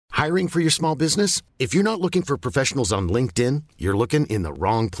Hiring for your small business? If you're not looking for professionals on LinkedIn, you're looking in the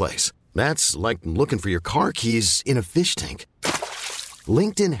wrong place. That's like looking for your car keys in a fish tank.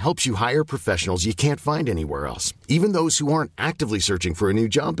 LinkedIn helps you hire professionals you can't find anywhere else, even those who aren't actively searching for a new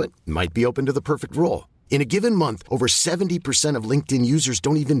job but might be open to the perfect role. In a given month, over 70% of LinkedIn users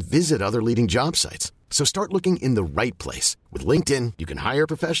don't even visit other leading job sites. So start looking in the right place. With LinkedIn, you can hire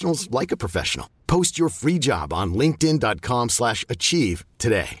professionals like a professional. Post your free job on linkedin.com/achieve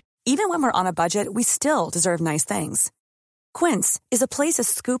today. Even when we're on a budget, we still deserve nice things. Quince is a place to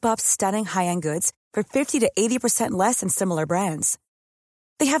scoop up stunning high-end goods for 50 to 80% less than similar brands.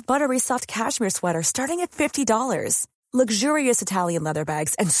 They have buttery soft cashmere sweaters starting at $50, luxurious Italian leather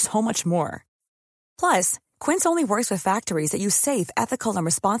bags, and so much more. Plus, Quince only works with factories that use safe, ethical, and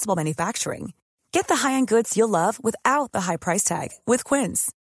responsible manufacturing. Get the high-end goods you'll love without the high price tag with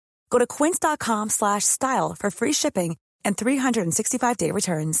Quince. Go to quince.com/style for free shipping and 365-day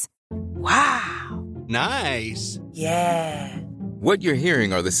returns. Wow. Nice. Yeah. What you're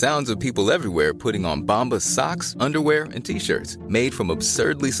hearing are the sounds of people everywhere putting on Bombas socks, underwear, and T-shirts made from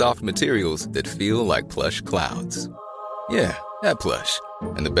absurdly soft materials that feel like plush clouds. Yeah, that plush.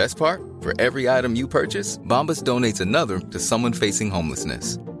 And the best part? For every item you purchase, Bombas donates another to someone facing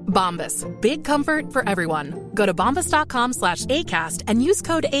homelessness. Bombas. Big comfort for everyone. Go to bombas.com/ACAST and use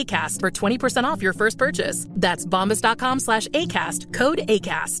code ACAST for 20% off your first purchase. That's bombas.com/ACAST. Code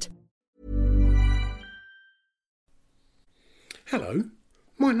ACAST. Hello,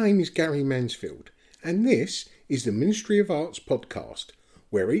 my name is Gary Mansfield, and this is the Ministry of Arts podcast,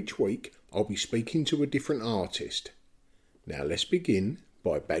 where each week I'll be speaking to a different artist. Now let's begin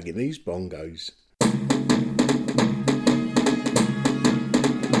by bagging these bongos.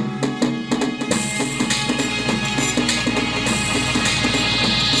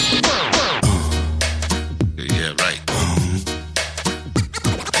 Yeah, right.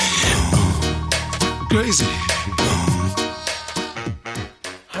 Crazy.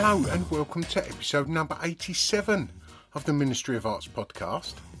 Hello and welcome to episode number 87 of the Ministry of Arts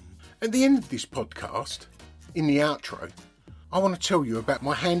podcast. At the end of this podcast, in the outro, I want to tell you about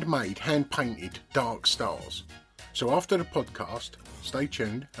my handmade, hand-painted dark stars. So after the podcast, stay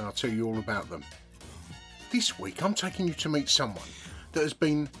tuned and I'll tell you all about them. This week I'm taking you to meet someone that has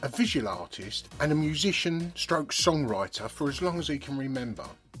been a visual artist and a musician stroke songwriter for as long as he can remember.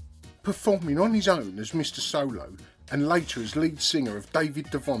 Performing on his own as Mr. Solo and later as lead singer of David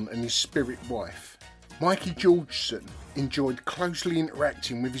Devont and his spirit wife, Mikey Georgeson enjoyed closely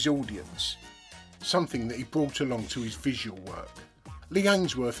interacting with his audience, something that he brought along to his visual work. Lee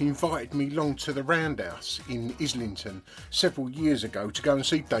Ainsworth invited me along to the Roundhouse in Islington several years ago to go and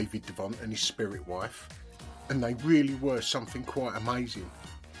see David Devont and his spirit wife, and they really were something quite amazing.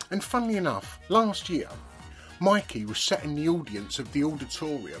 And funnily enough, last year, Mikey was sat in the audience of the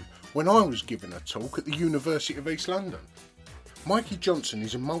auditorium when I was giving a talk at the University of East London. Mikey Johnson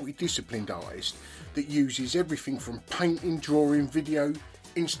is a multidisciplined artist that uses everything from painting, drawing, video,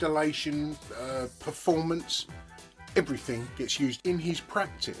 installation, performance. Everything gets used in his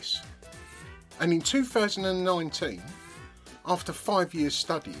practice. And in 2019, after 5 years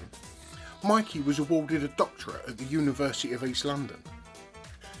studying, Mikey was awarded a doctorate at the University of East London.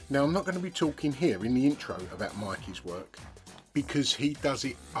 Now, I'm not going to be talking here in the intro about Mikey's work, because he does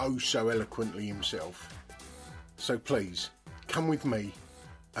it oh so eloquently himself. So please, come with me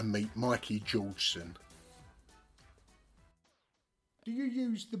and meet Mikey Georgeson. Do you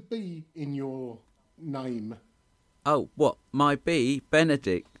use the B in your name? Oh, what? My B?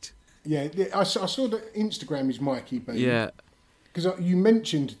 Benedict? Yeah, I saw that Instagram is Mikey B. Yeah. Because you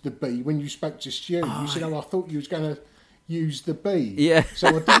mentioned the B when you spoke to Stu. You said, I thought you was going to use the B. Yeah. So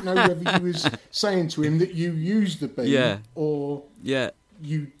I didn't know whether you was saying to him that you use the B or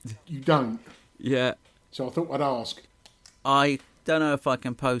you don't. Yeah. So I thought I'd ask. I don't know if I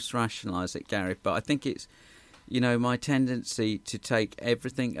can post-rationalise it, Gary, but I think it's, my tendency to take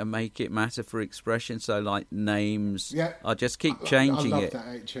everything and make it matter for expression. So, like names, I just keep changing it. I love that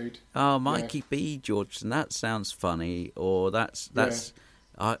attitude. Oh, Mikey B. Georgeson, that sounds funny. Or that's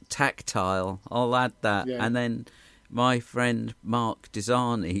tactile. I'll add that. Yeah. And then my friend Mark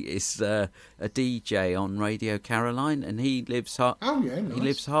Desani is a DJ on Radio Caroline, and he lives nice. He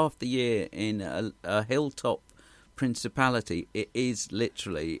lives half the year in a hilltop principality. It is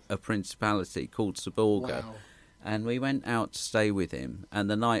literally a principality called Seborga. Wow. And we went out to stay with him, and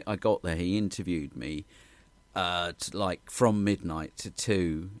the night I got there, he interviewed me from midnight to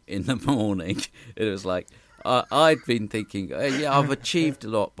 2 in the morning. It was like, I'd been thinking, I've achieved a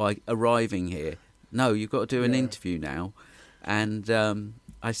lot by arriving here. No, you've got to do an interview now. And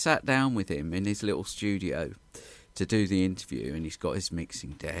I sat down with him in his little studio to do the interview, and he's got his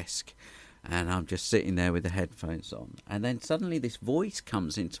mixing desk, and I'm just sitting there with the headphones on, and then suddenly this voice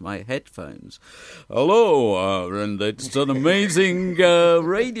comes into my headphones. Hello, and it's an amazing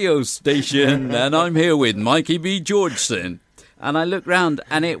radio station, and I'm here with Mikey B. Georgeson. And I looked round,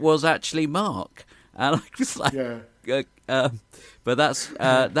 and it was actually Mark, and I was like, but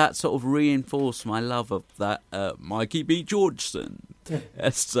that sort of reinforced my love of that Mikey B. Georgeson.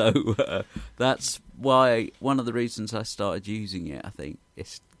 So that's why one of the reasons I started using it. I think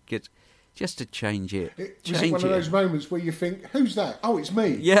it's good just to change it. Was it one of those moments where you think, "Who's that? Oh, it's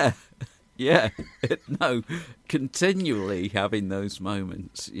me." Yeah. No, continually having those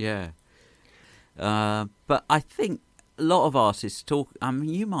moments. Yeah, but I think a lot of artists talk. I mean,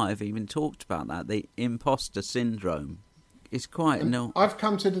 you might have even talked about that. The imposter syndrome is quite. No, I've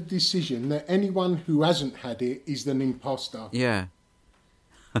come to the decision that anyone who hasn't had it is an imposter. Yeah,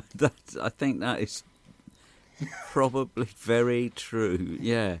 I think that is probably very true.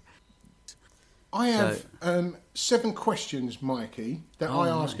 Yeah. I have 7 questions, Mikey, that I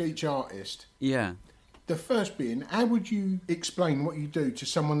ask each artist. Yeah. The first being, how would you explain what you do to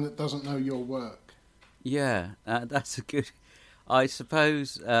someone that doesn't know your work? Yeah, that's a good... I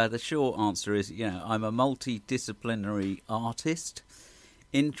suppose the short answer is, I'm a multidisciplinary artist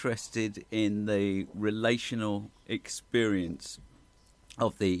interested in the relational experience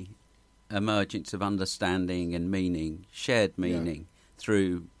of the emergence of understanding and meaning, shared meaning,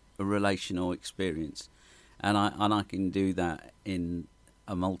 through a relational experience, and I can do that in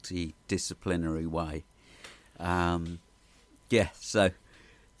a multidisciplinary way. So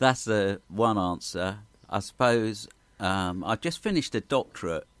that's the one answer. I suppose I just finished a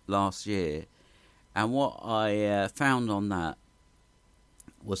doctorate last year, and what I found on that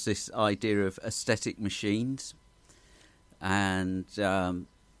was this idea of aesthetic machines, and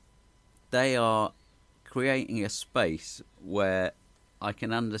they are creating a space where I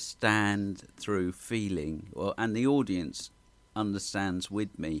can understand through feeling, and the audience understands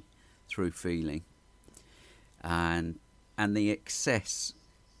with me through feeling, and the excess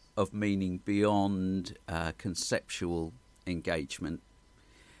of meaning beyond conceptual engagement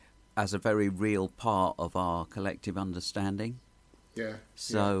as a very real part of our collective understanding. Yeah.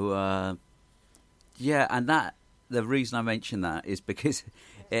 So, and that the reason I mention that is because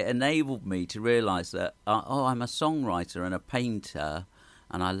it enabled me to realise that I'm a songwriter and a painter,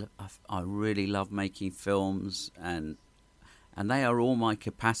 and I really love making films, and they are all my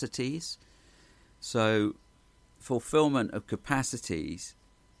capacities. So fulfilment of capacities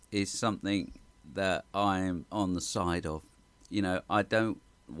is something that I'm on the side of. I don't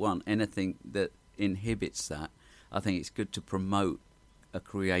want anything that inhibits that. I think it's good to promote a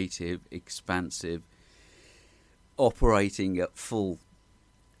creative, expansive, operating at full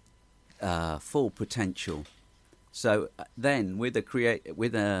potential. So then, with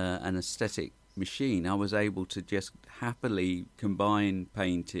an aesthetic machine, I was able to just happily combine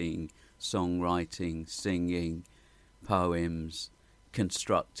painting, songwriting, singing, poems,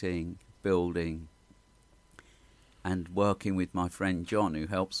 constructing, building, and working with my friend John, who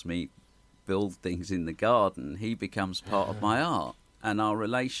helps me build things in the garden. He becomes part of my art, and our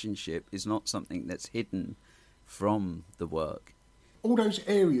relationship is not something that's hidden from the work. All those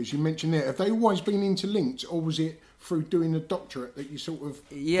areas you mentioned there, have they always been interlinked, or was it through doing a doctorate that you sort of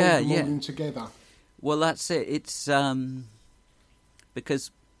pulled them all in together? Well, that's it. It's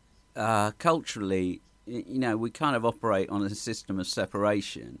because culturally, we kind of operate on a system of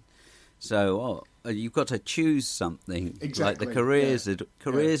separation. So you've got to choose something, like the careers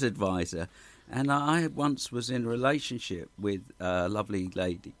advisor. And I once was in a relationship with a lovely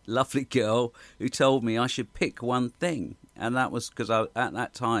girl who told me I should pick one thing. And that was because at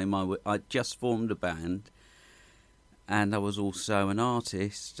that time I just formed a band, and I was also an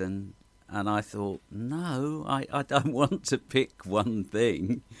artist. And I thought, no, I don't want to pick one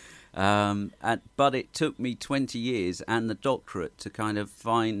thing. But it took me 20 years and the doctorate to kind of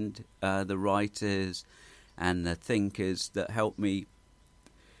find the writers and the thinkers that helped me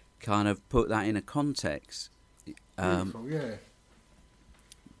kind of put that in a context. Beautiful, yeah.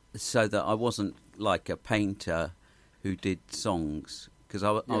 So that I wasn't like a painter who did songs, because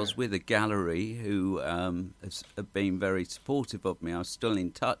I was with a gallery who have been very supportive of me. I was still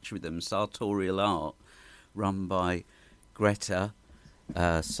in touch with them, Sartorial Art, run by Greta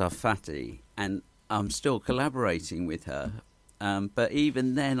Sarfati, and I'm still collaborating with her. But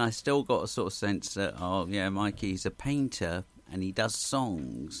even then, I still got a sort of sense that, Mikey's a painter and he does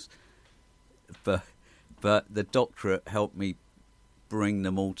songs. But the doctorate helped me bring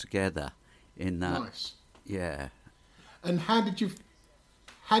them all together in that. Nice. Yeah. And how did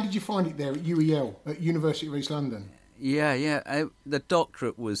How did you find it there at UEL, at University of East London? Yeah. The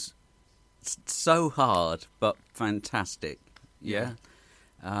doctorate was so hard, but fantastic. Yeah.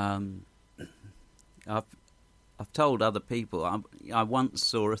 I've told other people. I once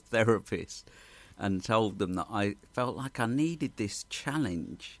saw a therapist and told them that I felt like I needed this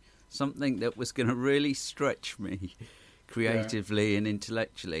challenge, something that was going to really stretch me creatively and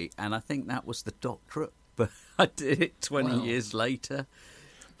intellectually. And I think that was the doctorate. But I did it 20 years later.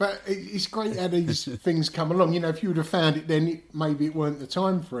 But it's great how these things come along. You know, if you would have found it then, maybe it weren't the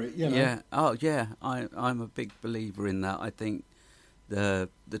time for it, you know. Yeah. Oh, yeah. I'm a big believer in that. I think the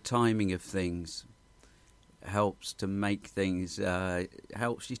timing of things helps to make things,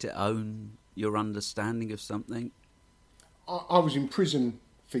 helps you to own your understanding of something. I was in prison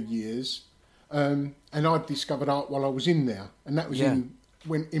for years, and I discovered art while I was in there, and that was in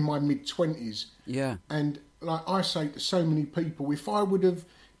my mid-20s. Yeah. And like I say to so many people, if I would have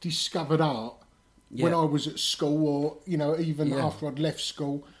discovered art when I was at school, or you know, even after I'd left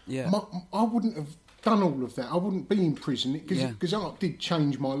school, I wouldn't have done all of that. I wouldn't be in prison because art did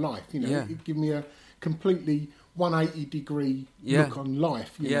change my life. You know, it gave me a completely 180-degree look on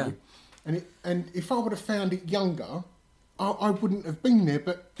life. You know, and if I would have found it younger, I wouldn't have been there.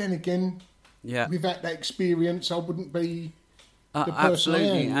 But then again, without that experience, I wouldn't be the person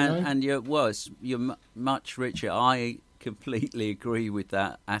absolutely. I am. And you're much richer. I completely agree with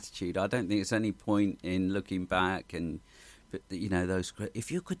that attitude. I don't think there's any point in looking back and, you know, those,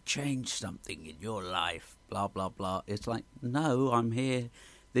 if you could change something in your life, blah blah blah. It's like, no, I'm here.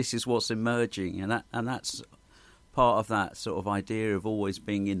 This is what's emerging, and that's part of that sort of idea of always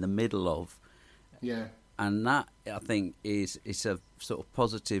being in the middle of. Yeah. And that, I think, is a sort of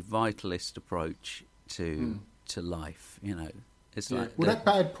positive vitalist approach to life. You know, it's like that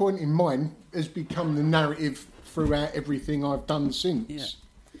bad point in mind has become the narrative throughout everything I've done since.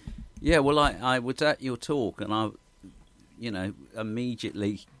 Yeah. Well, I was at your talk, and I, you know,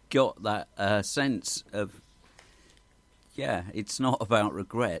 immediately got that sense of, it's not about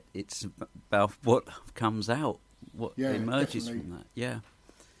regret. It's about what comes out, what emerges from that. Yeah.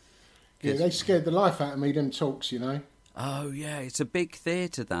 Yeah, they scared the life out of me, them talks, you know. Oh, yeah, it's a big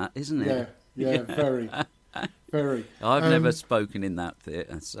theatre, that, isn't it? Yeah, very, very. I've never spoken in that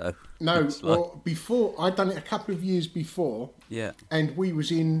theatre, so... No, before, I'd done it a couple of years before. Yeah. And we was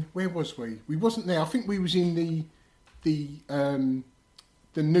in, where was we? We wasn't there. I think we was in the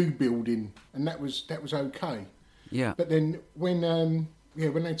new building, and that was okay. Yeah. But then when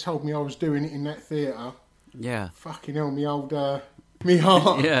they told me I was doing it in that theatre, fucking hell, me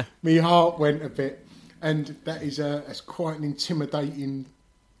heart went a bit, and that is that's quite an intimidating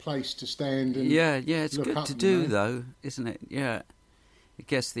place to stand and it's good up, to do though, isn't it? Yeah, it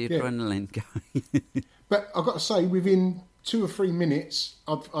gets the adrenaline going. But I've got to say, within 2 or 3 minutes,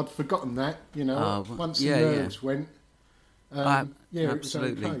 I'd forgotten that. You know, once the nerves went. Absolutely. It was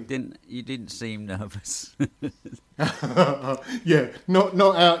okay. You didn't seem nervous.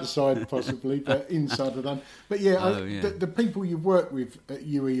 Not outside possibly, but inside of them. But the people you work with at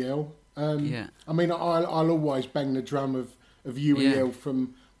UEL. I mean, I'll always bang the drum of UEL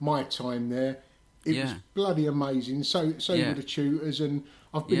from my time there. It was bloody amazing. So were the tutors, and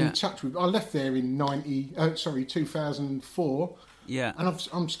I've been in touch with. I left there in 2004. Yeah, and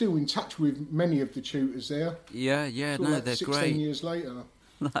I'm still in touch with many of the tutors there. Yeah, like they're 16 great. Years later.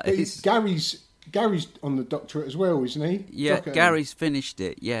 Gary's on the doctorate as well, isn't he? Yeah, Gary's finished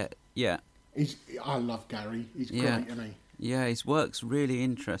it. Yeah. I love Gary. He's great, isn't he? Yeah, his work's really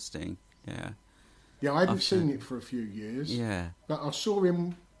interesting. Yeah, I hadn't seen it for a few years. Yeah, but I saw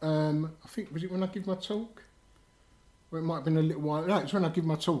him. I think was it when I give my talk? Well, it might have been a little while. No, it's when I give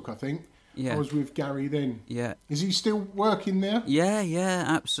my talk. I think. Yeah. I was with Gary then. Yeah. Is he still working there? Yeah,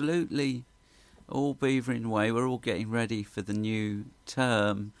 absolutely. All beavering away. We're all getting ready for the new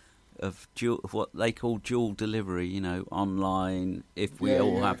term of what they call dual delivery, you know, online. If we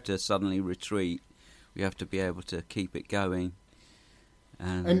have to suddenly retreat, we have to be able to keep it going.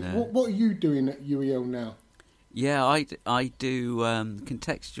 And what are you doing at UEL now? Yeah, I do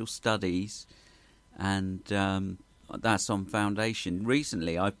contextual studies, and that's on foundation.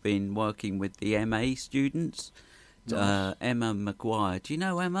 Recently, I've been working with the MA students. Nice. Emma Maguire. Do you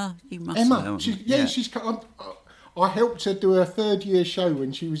know Emma? You must know. She's come. I helped her do her 3rd year show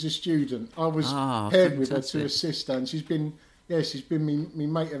when she was a student. I was paired with her to assist her, and she's been my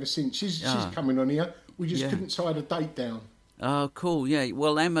mate ever since. She's coming on here. We just couldn't tie the date down. Oh, cool. Yeah.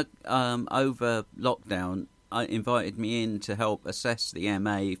 Well, Emma, over lockdown, invited me in to help assess the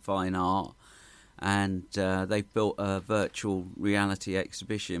MA Fine Art. And they've built a virtual reality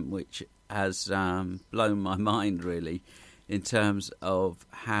exhibition which has blown my mind, really. in terms of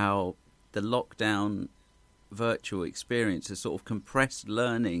how the lockdown virtual experience has sort of compressed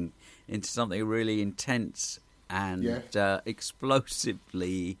learning into something really intense and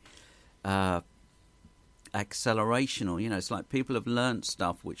explosively accelerational. You know, it's like people have learnt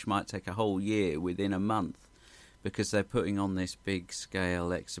stuff which might take a whole year within a month because they're putting on this big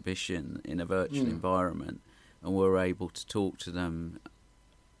scale exhibition in a virtual environment, and we're able to talk to them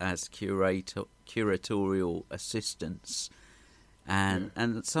as curatorial assistants,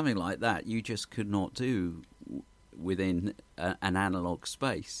 and something like that you just could not do within an analog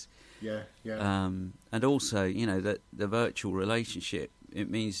space. And also, you know, that the virtual relationship, it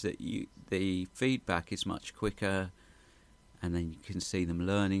means that the feedback is much quicker, and then you can see them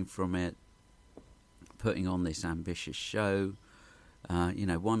learning from it, putting on this ambitious show. You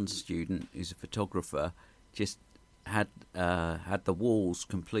know, one student who's a photographer just had the walls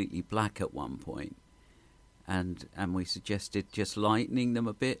completely black at one point, and we suggested just lightening them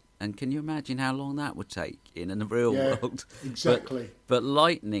a bit. And can you imagine how long that would take in the real world? Exactly. But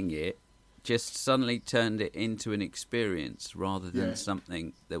lightening it just suddenly turned it into an experience rather than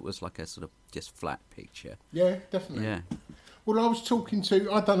something that was like a sort of just flat picture. Yeah, definitely. Yeah. Well,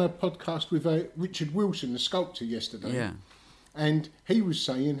 I'd done a podcast with Richard Wilson, the sculptor, yesterday. Yeah. And he was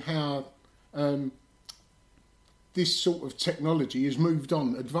saying how this sort of technology has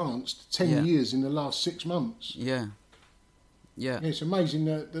advanced 10 years in the last 6 months. Yeah. It's amazing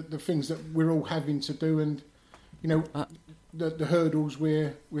the things that we're all having to do, and, you know, the hurdles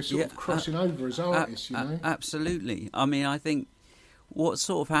we're sort of crossing over as artists, you know. Absolutely. I mean, I think what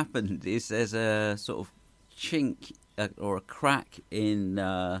sort of happened is there's a sort of chink or a crack in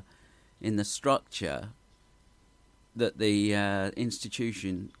the structure that the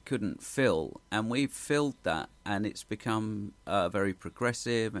institution couldn't fill, and we've filled that, and it's become very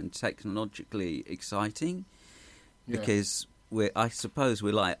progressive and technologically exciting because I suppose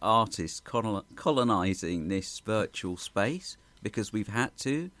we're like artists colonising this virtual space because we've had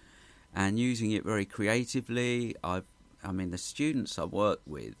to, and using it very creatively. I mean, the students I work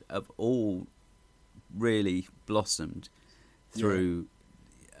with have all really blossomed through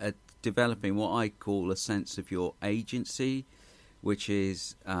developing what I call a sense of your agency, which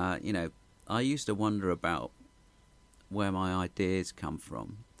is, you know, I used to wonder about where my ideas come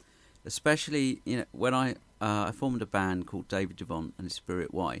from, especially, you know, when I formed a band called David Devont and His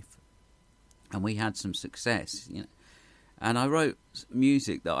Spirit Wife, and we had some success, you know, and I wrote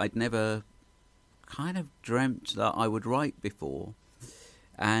music that I'd never kind of dreamt that I would write before,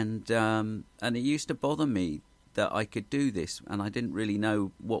 and it used to bother me that I could do this, and I didn't really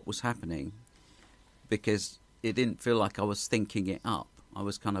know what was happening because it didn't feel like I was thinking it up. I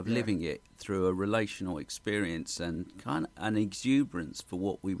was kind of living it through a relational experience and kind of an exuberance for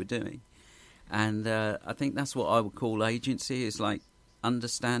what we were doing. And I think that's what I would call agency, is like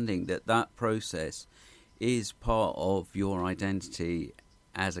understanding that process is part of your identity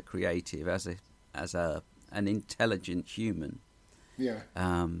as a creative, as an intelligent human.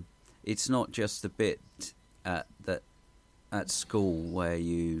 It's not just the bit at school where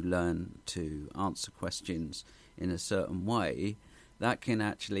you learn to answer questions in a certain way. That can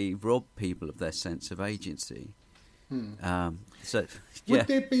actually rob people of their sense of agency. Would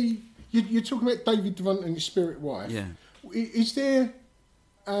there be... You're talking about David Devont and His Spirit Wife. Yeah. Is there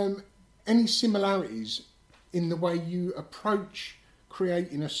any similarities in the way you approach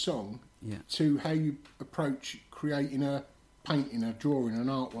creating a song to how you approach creating a painting, a drawing, an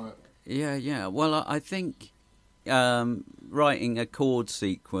artwork? Yeah. Well, I think writing a chord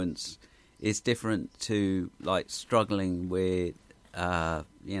sequence is different to like struggling with,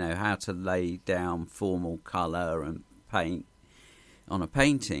 you know, how to lay down formal colour and paint on a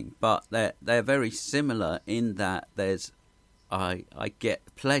painting. But they're very similar in that I get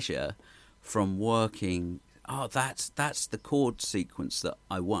pleasure from working. Oh, that's the chord sequence that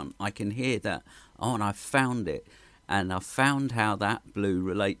I want. I can hear that. Oh, and I found it. And I found how that blue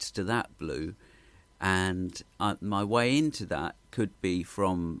relates to that blue. And my way into that could be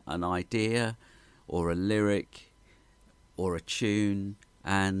from an idea or a lyric or a tune.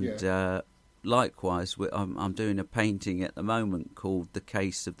 And likewise, I'm doing a painting at the moment called The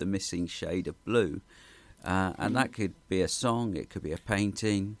Case of the Missing Shade of Blue. And that could be a song, it could be a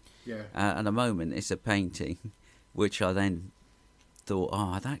painting. At the moment, it's a painting, which I then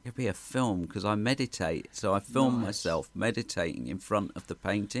thought, that could be a film, because I meditate. So I film myself meditating in front of the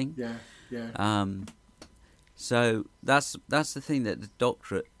painting. So that's the thing that the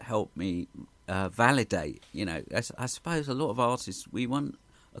doctorate helped me validate. You know, I suppose a lot of artists, we want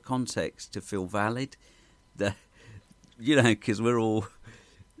a context to feel valid. You know, because we're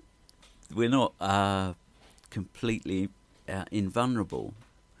not completely invulnerable.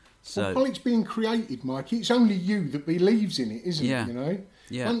 So while it's being created, Mikey, it's only you that believes in it, isn't it? You know,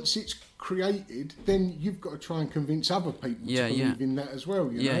 once it's created, then you've got to try and convince other people to believe in that as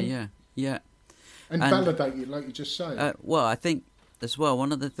well. You know? And validate it, like you just say. Well, I think as well,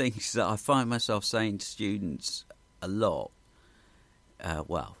 one of the things that I find myself saying to students a lot,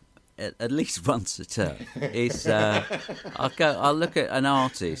 at least once a term, is I'll look at an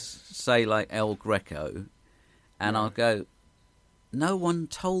artist, say like El Greco, and I'll go, no one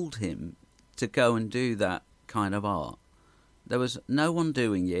told him to go and do that kind of art. There was no one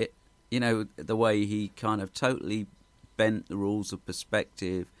doing it, you know, the way he kind of totally bent the rules of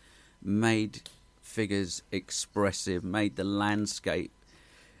perspective, made figures expressive, made the landscape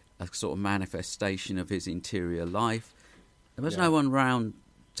a sort of manifestation of his interior life. There was no one round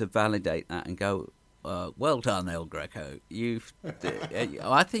to validate that and go, well done, El Greco.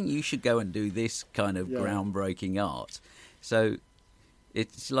 I think you should go and do this kind of groundbreaking art. So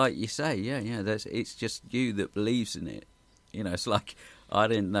it's like you say, it's just you that believes in it. You know, it's like, I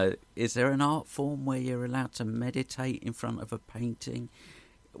didn't know, is there an art form where you're allowed to meditate in front of a painting?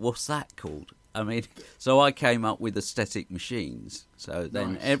 What's that called? I mean, so I came up with aesthetic machines. So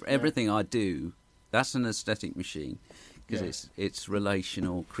then everything I do, that's an aesthetic machine, because it's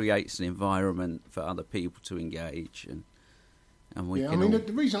relational, creates an environment for other people to engage, and we can. I mean,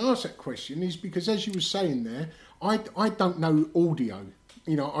 the reason I asked that question is because, as you were saying there, I don't know audio.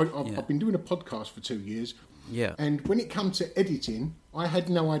 You know, I've been doing a podcast for 2 years. Yeah. And when it comes to editing, I had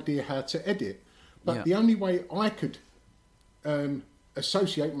no idea how to edit. But the only way I could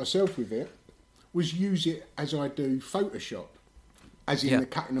associate myself with it was use it as I do Photoshop, as in the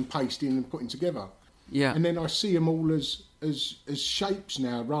cutting and pasting and putting together. Yeah. And then I see them all as shapes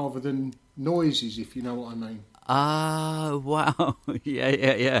now rather than noises, if you know what I mean. Ah, wow.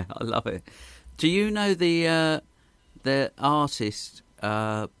 Yeah. I love it. Do you know the artist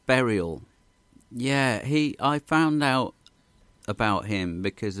Burial? Yeah, I found out about him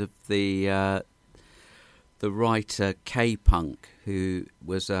because of the writer K-Punk, who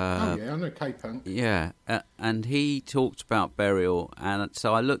was I know K-Punk. Yeah, and he talked about Burial, and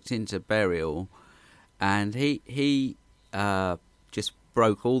so I looked into Burial, and he just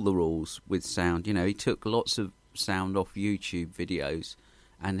broke all the rules with sound. You know, he took lots of sound off YouTube videos,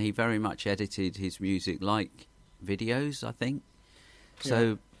 and he very much edited his music like videos, I think.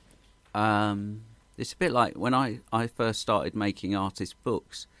 So it's a bit like when I first started making artist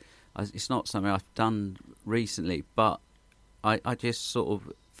books. It's not something I've done recently, but I just sort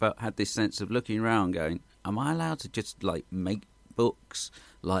of had this sense of looking around going, am I allowed to just like make books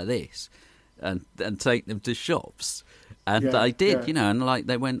like this and take them to shops? And I did, you know, and like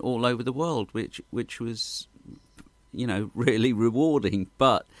they went all over the world, which was, you know, really rewarding.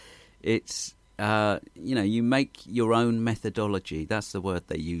 But it's you know, you make your own methodology. That's the word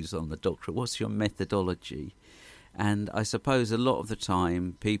they use on the doctorate. What's your methodology? And I suppose a lot of the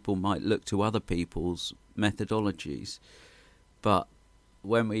time people might look to other people's methodologies, but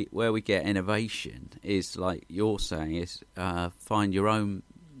where we get innovation is, like you're saying, is find your own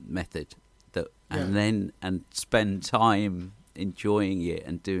method and spend time enjoying it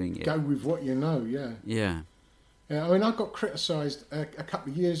and doing it. Go with what you know, Yeah. I mean, I got criticised a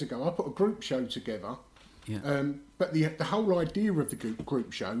couple of years ago. I put a group show together, but the whole idea of the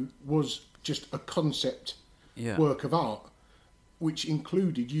group show was just a concept work of art, which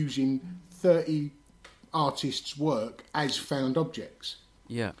included using 30 artists' work as found objects.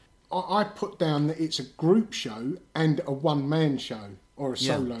 Yeah. I put down that it's a group show and a one-man show or a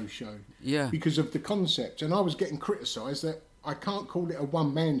solo show because of the concept. And I was getting criticised that I can't call it a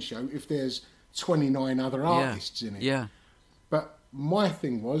one-man show if there's 29 other artists in it. Yeah. But my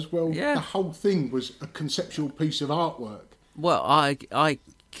thing was, the whole thing was a conceptual piece of artwork. Well, I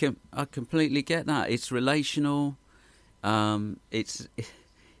completely get that. It's relational. It's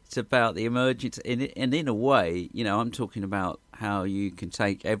about the emergence, and in a way, you know, I'm talking about how you can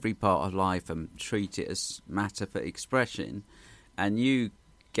take every part of life and treat it as matter for expression, and you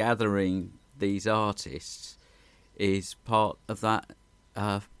gathering these artists is part of that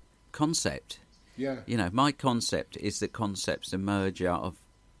concept. Yeah. You know, my concept is that concepts emerge out of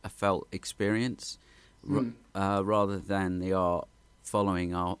a felt experience rather than the art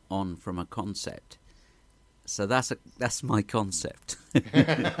following on from a concept. So that's my concept.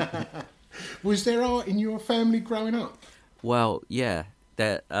 Was there art in your family growing up? Well, yeah.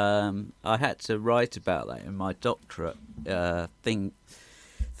 I had to write about that in my doctorate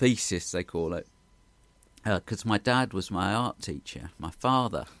thesis, they call it. Because my dad was my art teacher, my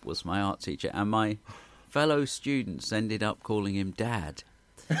father was my art teacher, and my fellow students ended up calling him Dad.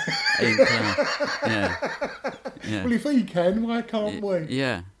 Ian Clown. Yeah. Well, if he can, why can't we?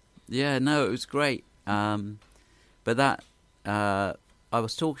 Yeah. No, it was great. But that I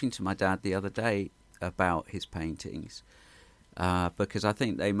was talking to my dad the other day about his paintings. Because I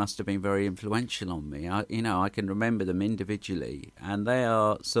think they must have been very influential on me. I can remember them individually, and they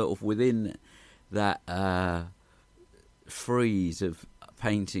are sort of within that frieze of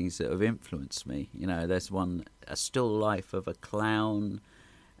paintings that have influenced me. There's one, a still life of a clown,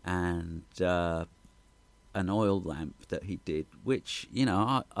 and an oil lamp that he did, which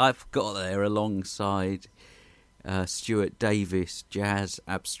I've got there alongside Stuart Davis jazz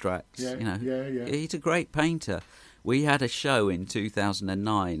abstracts. Yeah. He's a great painter. We had a show in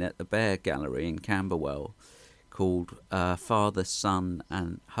 2009 at the Bear Gallery in Camberwell called Father, Son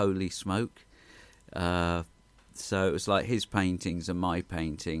and Holy Smoke. So it was like his paintings and my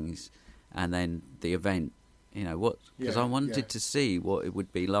paintings, and then the event, because I wanted to see what it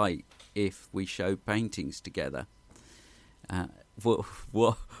would be like if we showed paintings together. What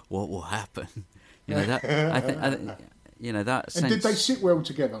will happen? That I think that sense. And did they sit well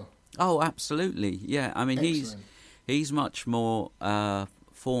together? Oh, absolutely. Yeah, I mean Excellent. He's much more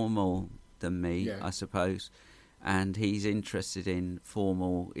formal than me, I suppose, and he's interested in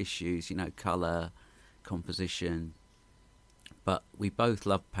formal issues, colour, composition. But we both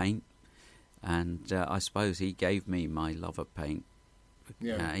love paint, and I suppose he gave me my love of paint.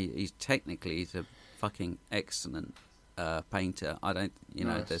 Yeah, he's a fucking excellent painter. I don't,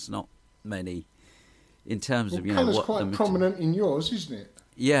 Nice. There's not many in terms of colour's what quite prominent in yours, isn't it?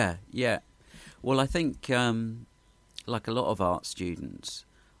 Yeah. Well, I think like a lot of art students,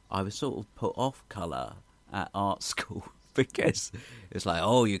 I was sort of put off colour at art school because it's like,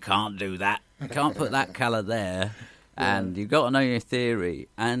 oh, you can't do that. You can't put that colour there, and you've got to know your theory.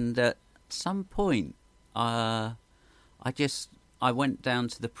 And at some point, I went down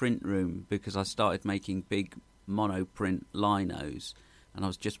to the print room because I started making big monoprint linos, and I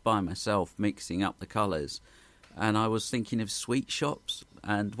was just by myself mixing up the colours. And I was thinking of sweet shops,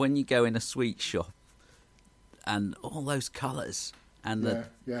 and when you go in a sweet shop, and all those colours, and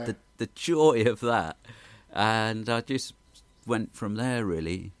the joy of that, and I just went from there,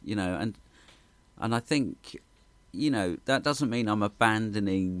 really, and I think, that doesn't mean I'm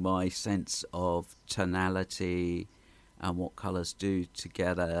abandoning my sense of tonality and what colours do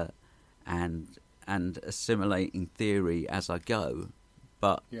together, and assimilating theory as I go.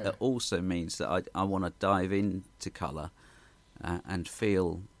 But it also means that I want to dive into colour and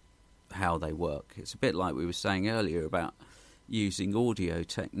feel how they work. It's a bit like we were saying earlier about using audio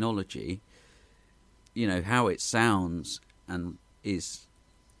technology. How it sounds and is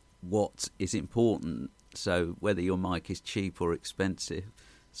what is important. So whether your mic is cheap or expensive.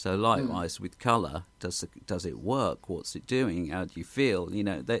 So likewise with colour, does it work? What's it doing? How do you feel?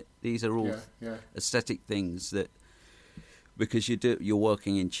 These are all aesthetic things that. Because you're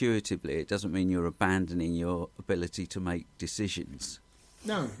working intuitively, it doesn't mean you're abandoning your ability to make decisions.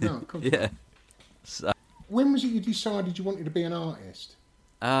 No, of course not. Yeah. So, when was it you decided you wanted to be an artist?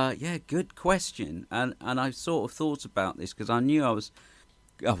 Good question. And I sort of thought about this because I knew I was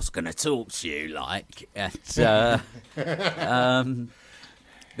going to talk to you,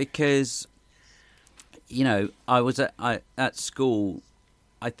 because I was at school.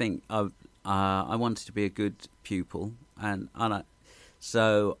 I think I wanted to be a good pupil.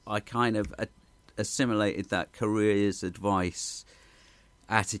 So I kind of assimilated that careers advice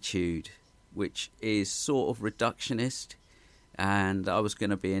attitude, which is sort of reductionist. And I was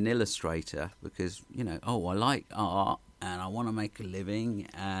going to be an illustrator because, I like art and I want to make a living.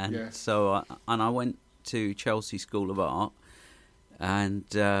 And so I went to Chelsea School of Art, and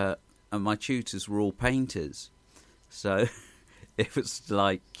my tutors were all painters. So it was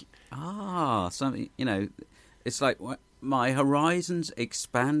like, something, it's like my horizons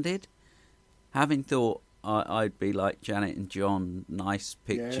expanded, having thought I'd be like Janet and John, nice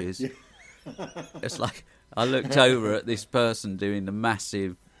pictures. Yeah. It's like I looked over at this person doing the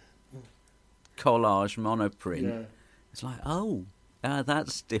massive collage monoprint. Yeah. It's like,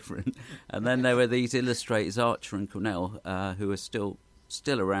 that's different. And then there were these illustrators, Archer and Cornell, who are still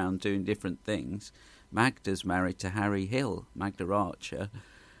around doing different things. Magda's married to Harry Hill, Magda Archer.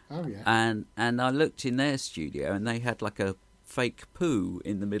 Oh, yeah. And I looked in their studio, and they had like a fake poo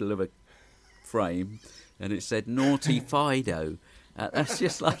in the middle of a frame, and it said Naughty Fido. That's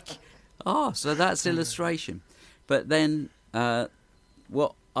just like, so that's illustration. But then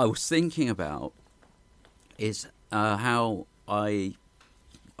what I was thinking about is how I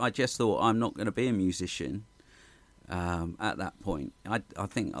just thought I'm not going to be a musician at that point. I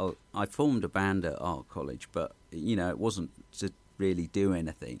think I formed a band at art college, but, it wasn't to really do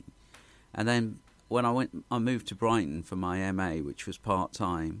anything. And then when I moved to Brighton for my MA, which was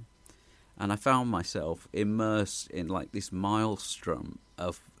part-time, and I found myself immersed in like this maelstrom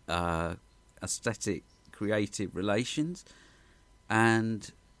of aesthetic, creative relations,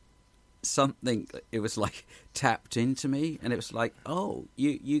 and something, it was like tapped into me, and it was like, oh,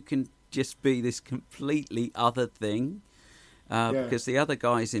 you can just be this completely other thing, because the other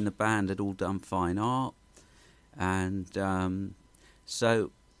guys in the band had all done fine art, and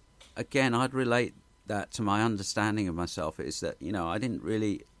so again, I'd relate that to my understanding of myself, is that, you know,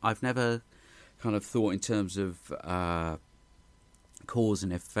 I've never kind of thought in terms of cause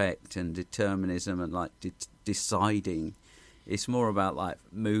and effect and determinism and like deciding. It's more about like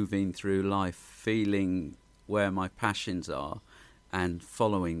moving through life, feeling where my passions are and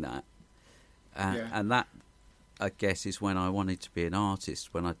following that. And that, I guess, is when I wanted to be an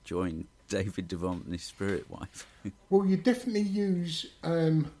artist, when I joined David Devont and his Spirit Wife. Well, you definitely use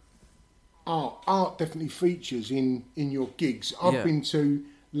art. Art definitely features in your gigs. I've been to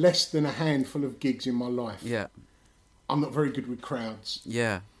less than a handful of gigs in my life. Yeah. I'm not very good with crowds.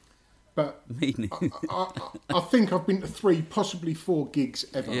 Yeah. But Me neither. I think I've been to 3, possibly 4 gigs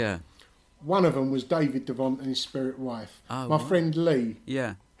ever. Yeah. One of them was David Devont and his Spirit Wife. Oh, my right. friend Lee,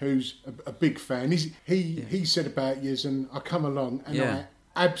 Yeah. who's a big fan, he said about yous, and I come along and Yeah.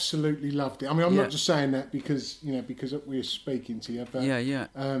 I absolutely loved it. I mean, I'm Yeah. not just saying that because we're speaking to you, but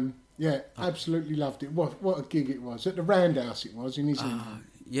absolutely loved it. What a gig it was at the Roundhouse. It was in Islington.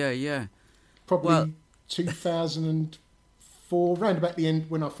 Yeah. Probably 2004, round about the end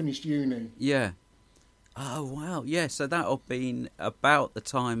when I finished uni. Yeah. Oh, wow. Yeah, so that would have been about the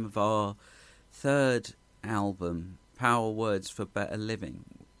time of our third album, Power Words for Better Living.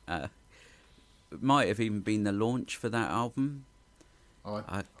 It might have even been the launch for that album.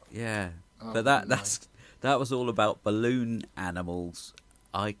 But that was all about balloon animals.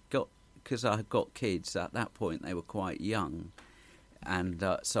 Because I had got kids at that point, they were quite young. And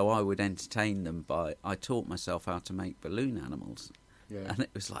so I would entertain them I taught myself how to make balloon animals. Yeah. And it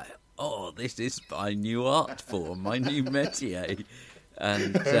was like, oh, this is my new art form, my new métier.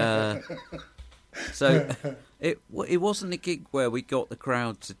 And so it wasn't a gig where we got the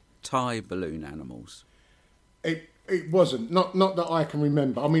crowd to tie balloon animals. It wasn't. Not that I can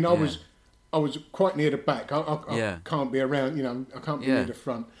remember. I mean, I was quite near the back. I can't be around, I can't be near the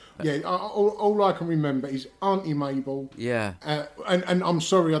front. All I can remember is Auntie Mabel. Yeah. And I'm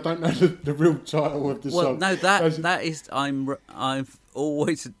sorry, I don't know the real title of the song. Well, no, that is. I've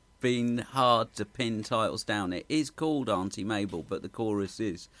always been hard to pin titles down. It is called Auntie Mabel, but the chorus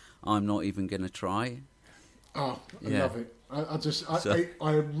is I'm not even going to try. Oh, I love it.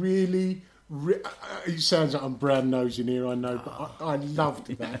 I really. It sounds like I'm brown nosing here, I know, but I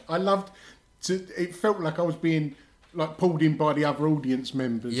loved that. It felt like I was being like pulled in by the other audience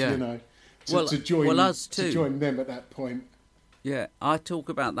members, to join us too. To join them at that point. Yeah, I talk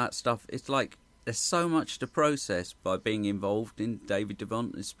about that stuff. It's like there's so much to process by being involved in David Devont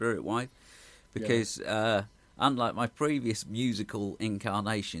and his Spirit Wife, because unlike my previous musical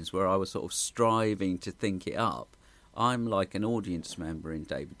incarnations where I was sort of striving to think it up, I'm like an audience member in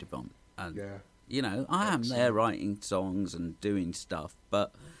David Devont. And, I am there writing songs and doing stuff,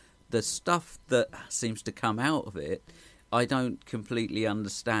 but the stuff that seems to come out of it, I don't completely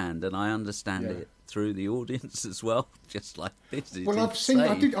understand, and I understand it through the audience as well, just like this. Well, I've seen.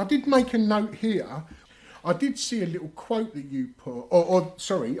 I did make a note here. I did see a little quote that you put, or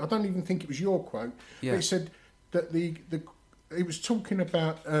sorry, I don't even think it was your quote. Yeah. It said that it was talking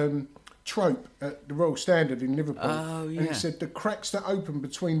about Trope at the Royal Standard in Liverpool. Oh, yeah. And it said the cracks that open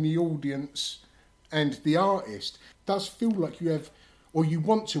between the audience and the artist does feel like you have, or you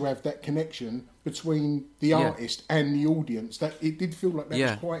want to have that connection between the artist and the audience. That it did feel like that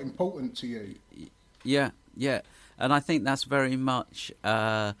was quite important to you. Yeah. And I think that's very much,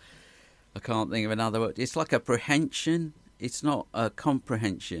 I can't think of another word. It's like apprehension. It's not a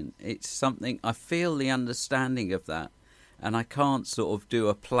comprehension. It's something, I feel the understanding of that. And I can't sort of do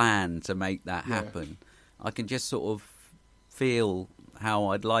a plan to make that happen. I can just sort of feel how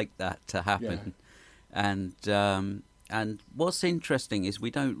I'd like that to happen. Yeah. And what's interesting is we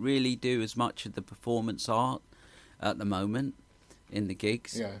don't really do as much of the performance art at the moment in the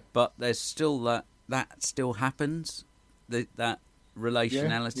gigs. Yeah. But there's still that still happens, that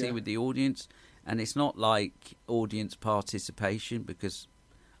relationality with the audience. And it's not like audience participation, because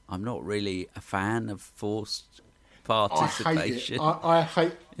I'm not really a fan of forced participation. I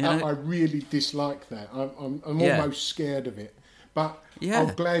hate it. I really dislike that. I'm almost scared of it. But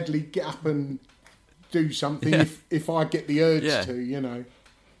I'll gladly get up and do something if I get the urge to,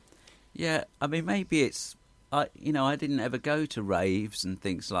 Yeah, I mean, maybe it's I didn't ever go to raves and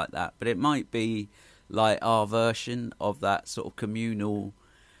things like that, but it might be like our version of that sort of communal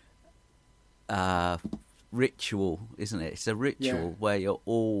ritual, isn't it? It's a ritual where you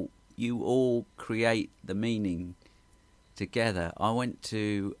all create the meaning together. I went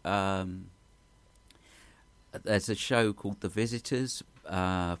to there's a show called The Visitors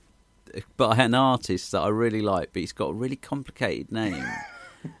by an artist that I really like, but he's got a really complicated name,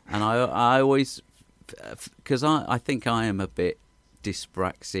 and I always, because I think I am a bit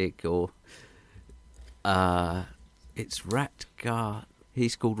dyspraxic, or it's Ratgar.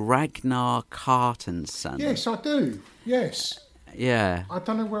 He's called Ragnar Cartensen. Yes, I do. Yes. Yeah. I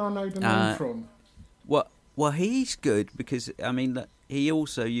don't know where I know the name from. Well, he's good because, I mean, he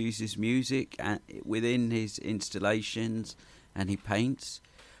also uses music within his installations, and he paints.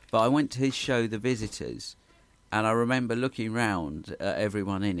 But I went to his show, The Visitors, and I remember looking round at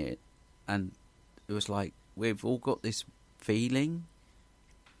everyone in it, and it was like, we've all got this feeling,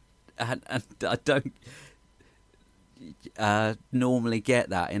 and I don't normally get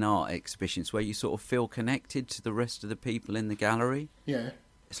that in art exhibitions, where you sort of feel connected to the rest of the people in the gallery. Yeah.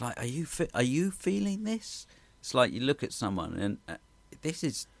 It's like, are you feeling this? It's like you look at someone and this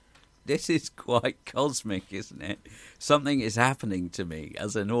is quite cosmic, isn't it? Something is happening to me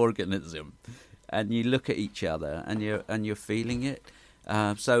as an organism, and you look at each other and you're feeling it.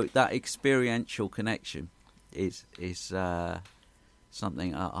 So that experiential connection is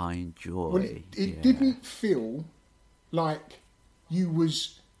something I enjoy. Well, it didn't feel like you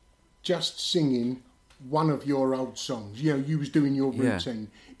was just singing one of your old songs. You was doing your routine.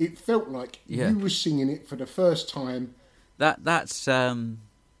 It felt like you was singing it for the first time. That's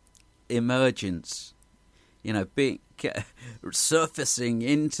emergence, being surfacing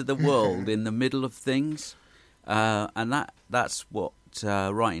into the world in the middle of things, and that's what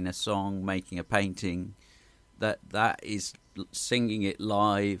writing a song, making a painting, that is singing it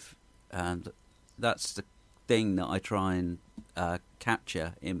live, and that's the thing that I try and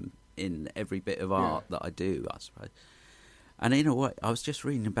capture in every bit of art that I do, I suppose. And in a way, I was just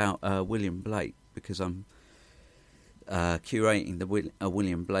reading about William Blake, because I'm curating a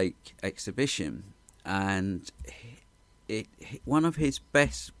William Blake exhibition, and one of his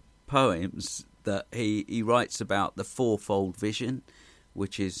best poems that he writes about the fourfold vision,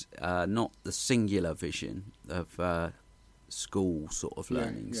 which is not the singular vision of school sort of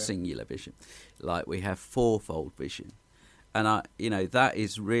learning, singular vision, like we have fourfold vision. And that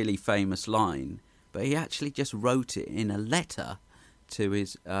is really famous line, but he actually just wrote it in a letter to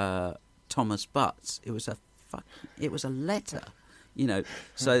his Thomas Butts. It was a letter,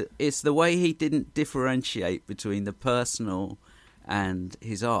 So it's the way he didn't differentiate between the personal and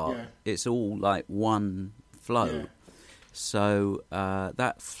his art. Yeah. It's all like one flow. Yeah. So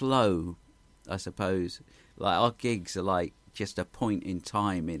that flow, I suppose, like our gigs are like just a point in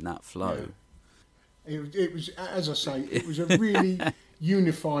time in that flow. Yeah. It was, as I say, it was a really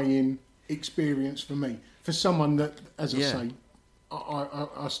unifying experience for me. For someone that, as I say,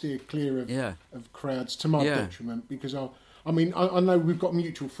 I steer clear of crowds to my detriment, because I know we've got a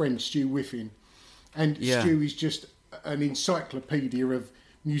mutual friend, Stu Whiffin, and Stu is just an encyclopedia of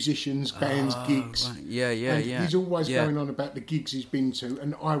musicians, bands, gigs. Right. Yeah. He's always going on about the gigs he's been to,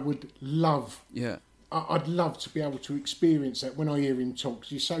 and I would love. Yeah. I'd love to be able to experience that when I hear him talk,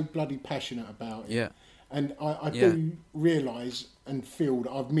 'cause he's so bloody passionate about it. Yeah. And I do realise and feel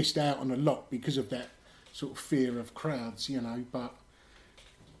that I've missed out on a lot because of that sort of fear of crowds, but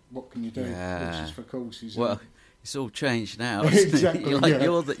what can you do? Horses for courses. Well, it's all changed now. Exactly.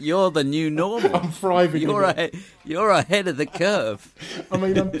 You're the new normal. I'm thriving. You're ahead of the curve. I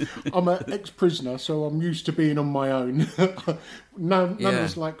mean, I'm an ex-prisoner, so I'm used to being on my own. None of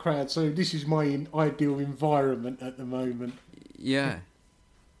us like crowds, so this is my ideal environment at the moment. Yeah.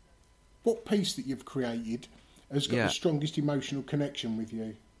 What piece that you've created has got the strongest emotional connection with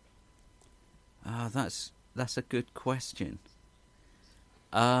you? That's a good question.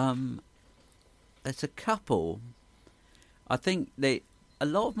 There's a couple. I think a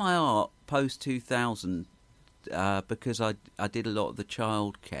lot of my art post 2000, because I did a lot of the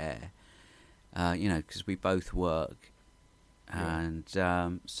childcare, because we both work, and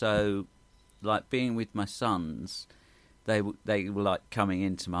so like being with my sons, they were like coming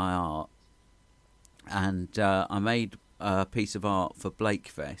into my art, and I made a piece of art for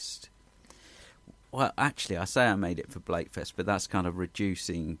Blakefest. Well, actually, I say I made it for Blakefest, but that's kind of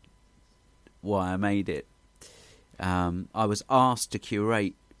reducing why I made it. I was asked to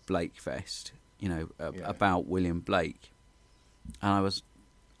curate Blakefest, about William Blake, and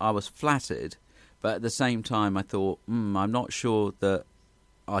I was flattered, but at the same time I thought, I'm not sure that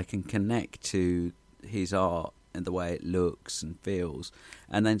I can connect to his art and the way it looks and feels.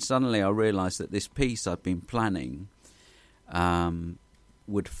 And then suddenly I realised that this piece I'd been planning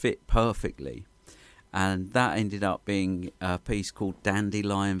would fit perfectly. And that ended up being a piece called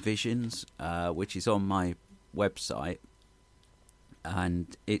Dandelion Visions, which is on my website.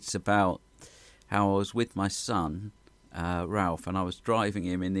 And it's about how I was with my son, Ralph, and I was driving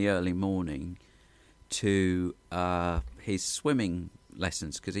him in the early morning to his swimming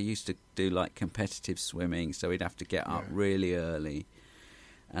lessons, because he used to do like competitive swimming, so he'd have to get up really early.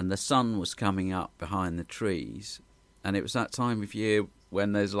 And the sun was coming up behind the trees, and it was that time of year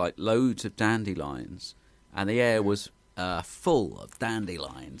when there's like loads of dandelions, and the air was full of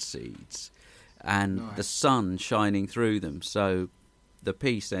dandelion seeds, and the sun shining through them. So the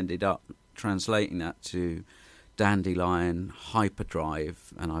piece ended up translating that to dandelion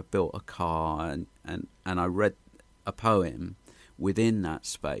hyperdrive, and I built a car, and I read a poem within that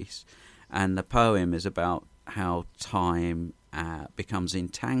space. And the poem is about how time becomes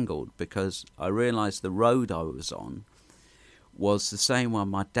entangled, because I realised the road I was on was the same one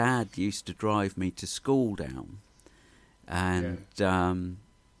my dad used to drive me to school down. And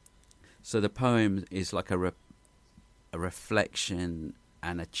so the poem is like a reflection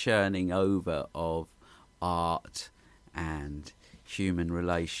and a churning over of art and human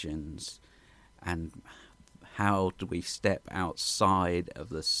relations, and how do we step outside of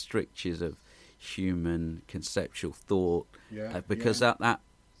the strictures of human conceptual thought, because at that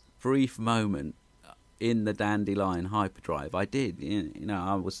brief moment in the dandelion hyperdrive, I did,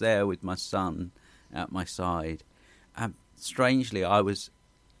 I was there with my son at my side, and strangely I was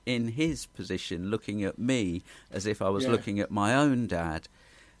in his position looking at me as if I was looking at my own dad.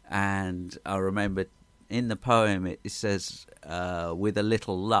 And I remember in the poem it says, with a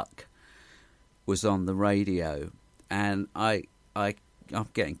little luck was on the radio, and I'm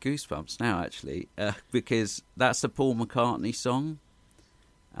getting goosebumps now actually, because that's a Paul McCartney song,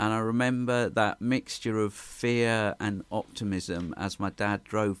 and I remember that mixture of fear and optimism as my dad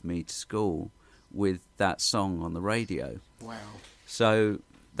drove me to school with that song on the radio. Wow. So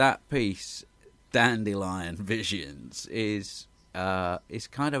that piece, Dandelion Visions, is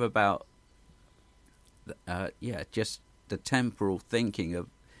kind of about just the temporal thinking of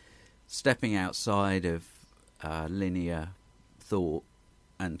stepping outside of linear thought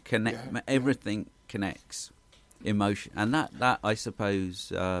and everything connects. Emotion, and that I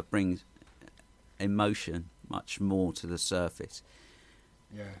suppose brings emotion much more to the surface,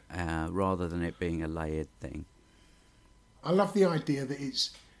 rather than it being a layered thing. I love the idea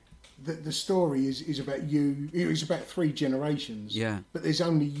that the story is about you. It's about 3 generations. But there's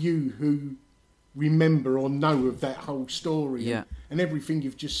only you who remember or know of that whole story. And everything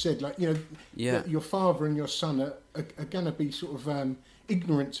you've just said, like that your father and your son are going to be sort of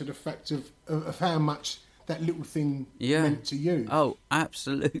ignorant to the fact of how much that little thing meant to you. Oh,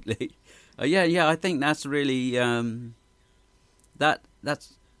 absolutely. I think that's really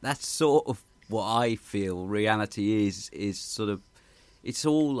that's sort of what I feel reality is sort of, it's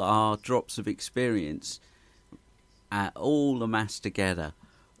all our drops of experience, all amassed together,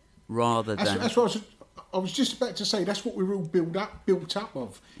 rather than... That's what I was just about to say. That's what we're all built up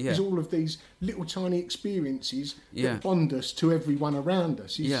of. Is all of these little tiny experiences that bond us to everyone around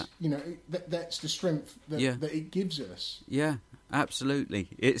us. That's the strength that it gives us. Yeah, absolutely.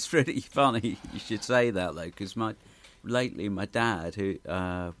 It's really funny you should say that, though, because lately my dad, who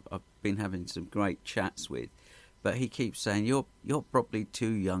I've been having some great chats with, but he keeps saying, you're probably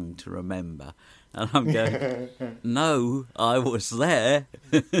too young to remember. And I'm going, no, I was there.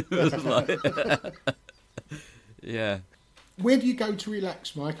 It was like... Where do you go to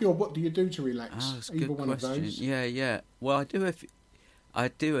relax, Mikey, or what do you do to relax? Oh, that's a Either good one question. of those. Yeah. Well, I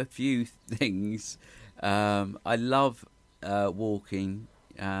do a few things. I love walking.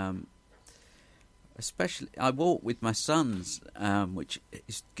 Especially, I walk with my sons, which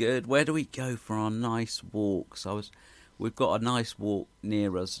is good. Where do we go for our nice walks? We've got a nice walk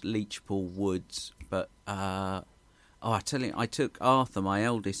near us, Leechpool Woods. But I tell you, I took Arthur, my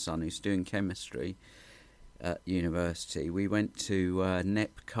eldest son, who's doing chemistry at university. We went to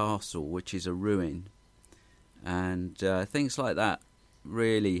Knepp Castle, which is a ruin, and things like that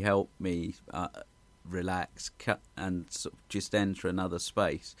really help me relax and sort of just enter another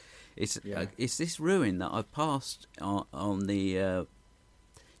space. It's this ruin that I've passed on the.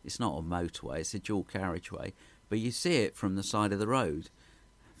 It's not a motorway; it's a dual carriageway, but you see it from the side of the road.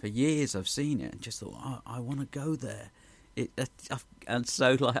 For years, I've seen it and just thought, I want to go there. And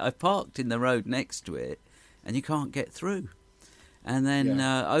so, like, I parked in the road next to it, and you can't get through. And then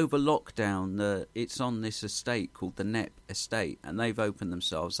over lockdown, it's on this estate called the Knepp Estate, and they've opened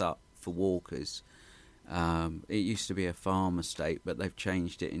themselves up for walkers. It used to be a farm estate, but they've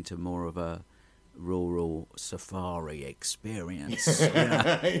changed it into more of a rural safari experience.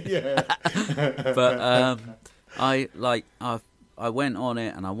 Yeah. But I went on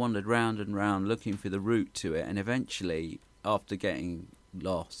it and I wandered round and round looking for the route to it, and eventually, after getting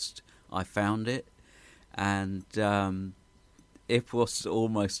lost, I found it, and it was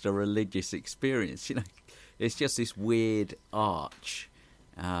almost a religious experience. It's just this weird arch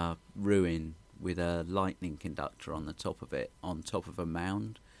ruin with a lightning conductor on the top of it, on top of a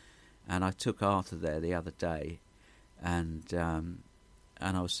mound. And I took Arthur there the other day, and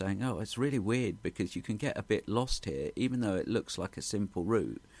I was saying, oh, it's really weird because you can get a bit lost here, even though it looks like a simple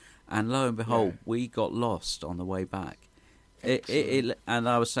route. And lo and behold, we got lost on the way back. And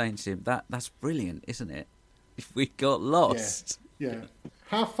I was saying to him, that's brilliant, isn't it? If we got lost. Yeah.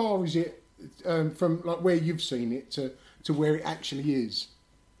 How far is it from like where you've seen it to where it actually is?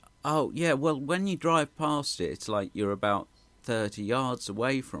 Oh, yeah, well, when you drive past it, it's like you're about 30 yards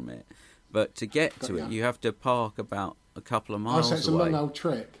away from it. But to get to it, you have to park about a couple of miles away. So it's a long old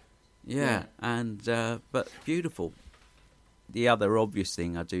trek. Yeah. And but beautiful. The other obvious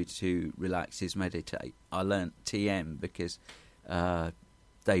thing I do to relax is meditate. I learnt TM because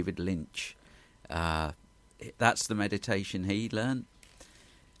David Lynch, that's the meditation he learnt.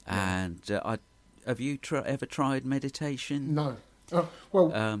 And have you ever tried meditation? No.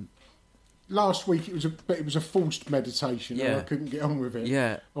 Last week it was a forced meditation, and I couldn't get on with it.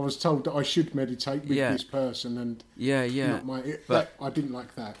 Yeah, I was told that I should meditate with this person, and but I didn't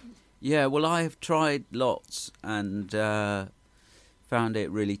like that. Yeah, well, I have tried lots and found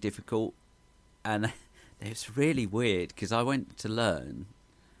it really difficult, and it's really weird because I went to learn,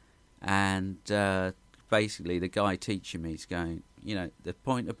 and basically the guy teaching me is going, the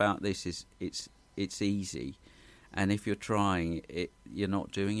point about this is it's easy. And if you're trying it, you're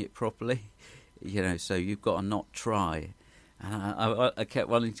not doing it properly, so you've got to not try. And I kept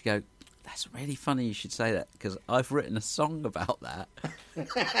wanting to go, that's really funny you should say that, because I've written a song about that.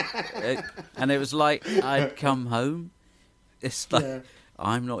 And it was like I'd come home. It's like,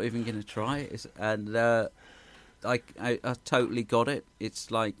 I'm not even going to try it. And I totally got it.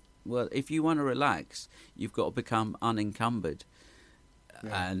 It's like, well, if you want to relax, you've got to become unencumbered.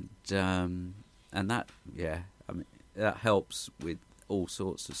 Yeah. And that, I mean, that helps with all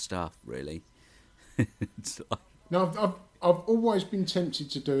sorts of stuff, really. It's like... No, I've always been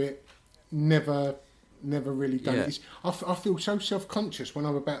tempted to do it. Never really done it. I feel so self-conscious when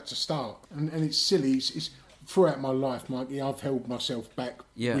I'm about to start, and it's silly. It's throughout my life, Mikey, I've held myself back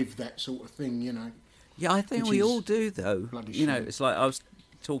with that sort of thing, Yeah, I think we all do, though. It's like I was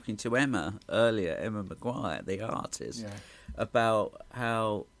talking to Emma earlier, Emma Maguire, the artist, about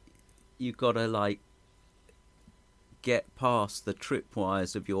how you've got to get past the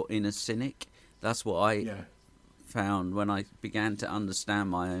tripwires of your inner cynic. That's what I found when I began to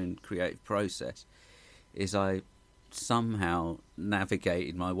understand my own creative process, is I somehow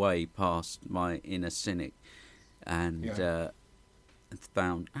navigated my way past my inner cynic and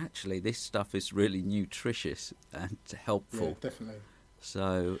found actually this stuff is really nutritious and helpful. Yeah, definitely.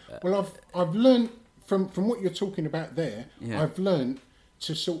 So well, I've learned from what you're talking about there. I've learned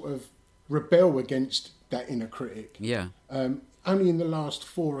to sort of rebel against that inner critic. Yeah. Only in the last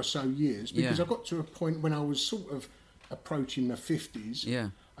 4 or so years, because I got to a point when I was sort of approaching my 50s. Yeah.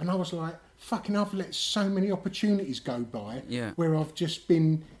 And I was like, fucking, I've let so many opportunities go by where I've just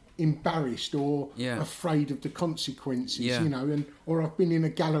been embarrassed or afraid of the consequences, or I've been in a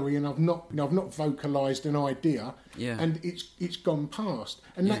gallery and I've not vocalised an idea, and it's gone past.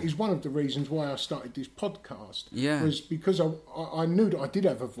 And that is one of the reasons why I started this podcast. Was because I knew that I did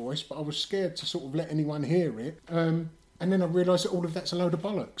have a voice, but I was scared to sort of let anyone hear it. And then I realised that all of that's a load of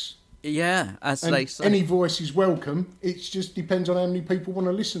bollocks. Yeah, as they say. Any voice is welcome. It just depends on how many people want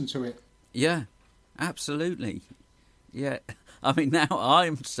to listen to it. Yeah, absolutely. Yeah. I mean, now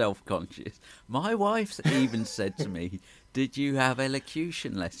I'm self-conscious. My wife even said to me, did you have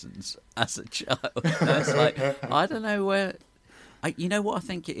elocution lessons as a child? And I was like, I don't know where... you know what I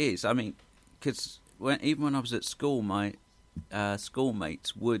think it is? I mean, because even when I was at school, my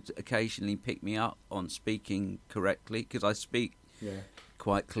schoolmates would occasionally pick me up on speaking correctly, because I speak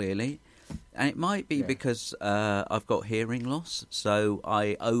quite clearly. And it might be because I've got hearing loss, so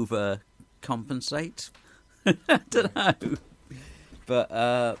I overcompensate. I don't know. But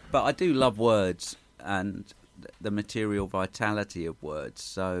I do love words and the material vitality of words,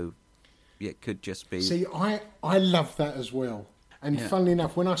 so it could just be... See, I love that as well. And funnily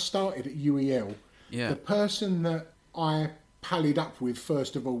enough, when I started at UEL, the person that I pallied up with,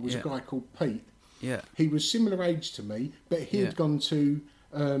 first of all, was a guy called Pete. Yeah. He was similar age to me, but he had gone to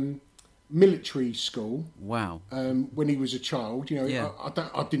military school. Wow. When he was a child, you know, Yeah.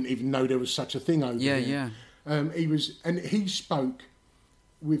 I didn't even know there was such a thing over Yeah, here. yeah. He spoke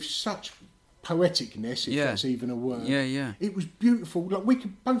with such poeticness, if Yeah. that's even a word. Yeah, yeah. It was beautiful. Like, we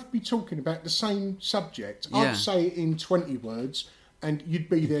could both be talking about the same subject. Yeah. I'd say it in 20 words, and you'd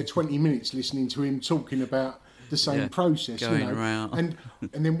be there 20 minutes listening to him talking about the same Yeah. process. Going you know. around.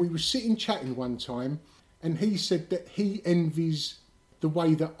 And then we were sitting chatting one time, and he said that he envies the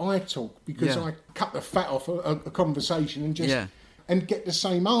way that I talk, because Yeah. I cut the fat off a conversation and just Yeah. and get the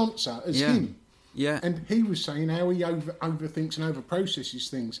same answer as Yeah. him. Yeah. And he was saying how he overthinks and overprocesses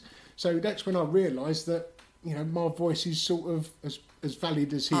things. So that's when I realised that, you know, my voice is sort of as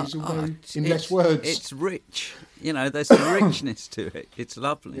valid as his, although in less words. It's rich. You know, there's some richness to it. It's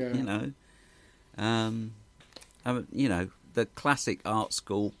lovely, Yeah. you know. You know, the classic art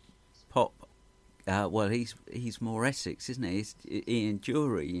school pop, well, he's more Essex, isn't he? He's Ian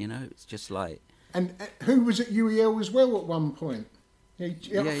Dury, you know. It's just like... And who was at UEL as well at one point? I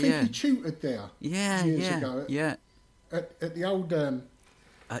think yeah. he tutored there years ago at the old...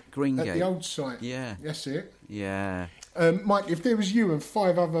 at Greengate. At the old site. Yeah. That's it. Yeah. Mike, if there was you and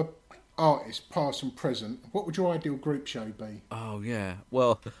 5 other artists, past and present, what would your ideal group show be? Oh, yeah.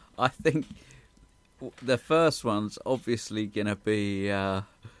 Well, I think the first one's obviously going to be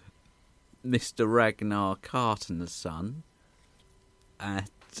Mr. Ragnar Carton's son. And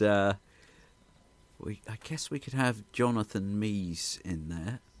I guess we could have Jonathan Mees in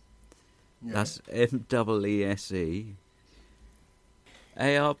there. Yeah. That's M-E-E-S-E.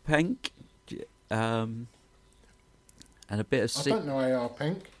 A.R. Penk, and a bit of I don't know A.R.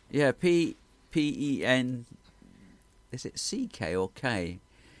 Penk. Yeah, P-E-N. Is it C-K or K?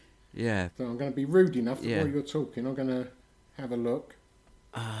 Yeah. So I'm going to be rude enough Yeah. while you're talking. I'm going to have a look.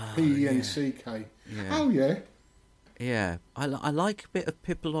 P-E-N-C-K. Yeah. Oh, yeah. Yeah. I like a bit of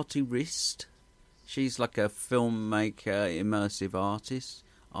Pipolotti Rist. She's like a filmmaker, immersive artist.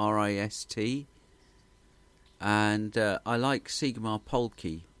 R-I-S-T. And I like Sigmar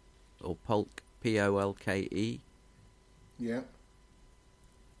Polke, or Polk, P-O-L-K-E. Yeah.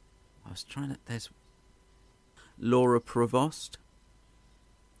 I was trying to... There's Laura Provost.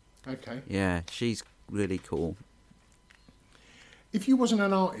 Okay. Yeah, she's really cool. If you wasn't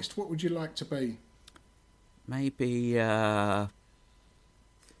an artist, what would you like to be? Maybe a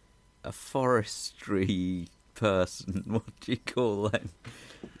forestry person. What do you call them?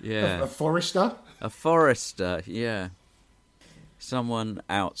 Yeah. A forester? A forester, yeah. Someone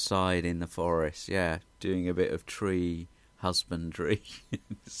outside in the forest, yeah, doing a bit of tree husbandry.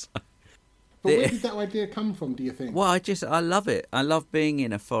 So, But where did that idea come from, do you think? well, I love it. I love being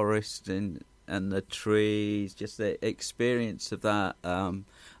in a forest and the trees, just the experience of that. I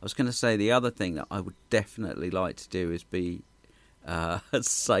was going to say the other thing that I would definitely like to do is be a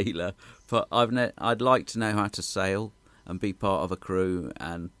sailor, but I'd like to know how to sail and be part of a crew,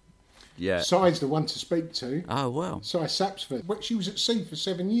 and yeah. Si's the one to speak to. Oh, well. Si Sapsford. She was at sea for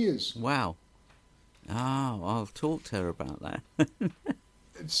 7 years. Wow. Oh, I'll talk to her about that.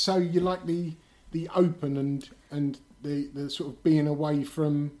 So you like the open and the sort of being away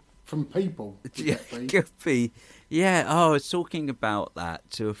from people? Would Yeah, that be? could be. Yeah, I was talking about that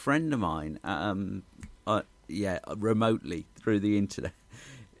to a friend of mine. Remotely through the internet.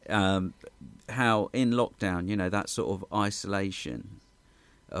 How in lockdown, you know, that sort of isolation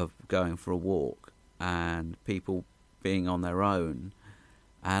of going for a walk and people being on their own.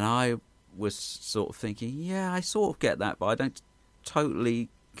 And I was sort of thinking, yeah, I sort of get that, but I don't totally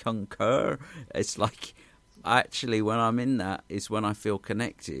concur. It's like, actually, when I'm in that is when I feel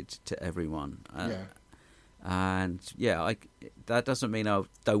connected to everyone. Yeah. And yeah, that doesn't mean I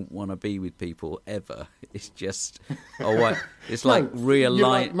don't want to be with people ever. It's just, it's like You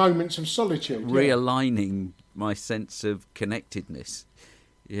like moments of solitude. Yeah. realigning my sense of connectedness.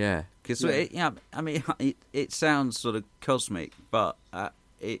 Yeah, because it sounds sort of cosmic, but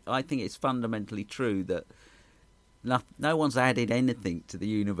I think it's fundamentally true that no one's added anything to the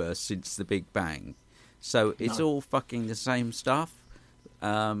universe since the Big Bang, so it's all fucking the same stuff.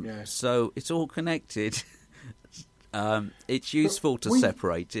 So it's all connected. It's useful to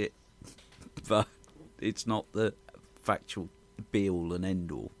separate it, but it's not the factual be-all and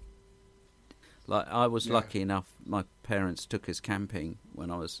end-all. Like, I was lucky enough, my parents took us camping when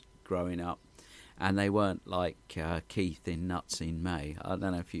I was growing up, and they weren't like Keith in Nuts in May. I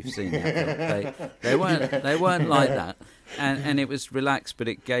don't know if you've seen that film. They weren't like that, and it was relaxed, but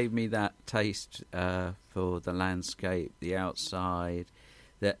it gave me that taste for the landscape, the outside,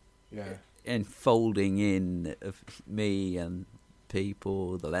 that enfolding in of me and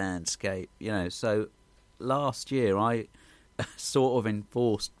people, the landscape, you know. So last year I sort of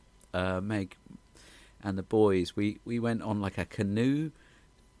enforced Meg and the boys, we went on like a canoe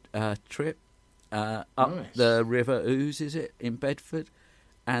trip up the River Ouse, is it, in Bedford?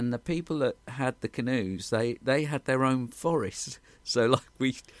 And the people that had the canoes, they had their own forest. So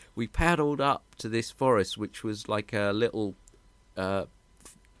like we paddled up to this forest, which was like a little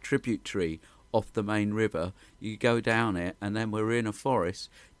tributary off the main river. You go down it, and then we're in a forest,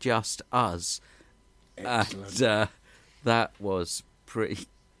 just us. Excellent. And that was pretty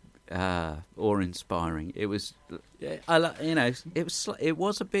awe-inspiring. It was, it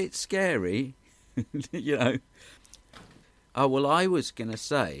was a bit scary, you know. Oh, well, I was going to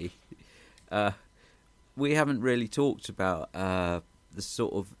say, we haven't really talked about the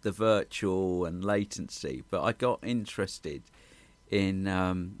sort of the virtual and latency, but I got interested in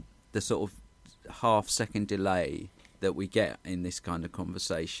the sort of half-second delay that we get in this kind of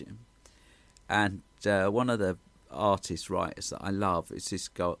conversation. And one of the artist writers that I love is this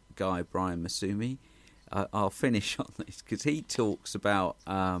guy, Brian Masumi. I'll finish on this because he talks about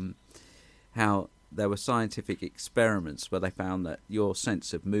how there were scientific experiments where they found that your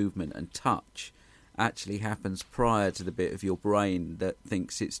sense of movement and touch actually happens prior to the bit of your brain that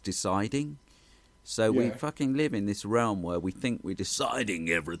thinks it's deciding. So we fucking live in this realm where we think we're deciding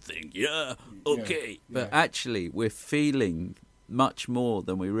everything. Yeah, okay. But actually we're feeling much more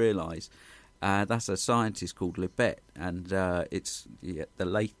than we realise. That's a scientist called Libet, and it's the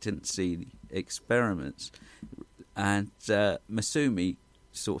latency experiments. And Masumi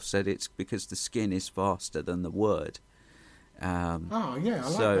sort of said it's because the skin is faster than the word. I like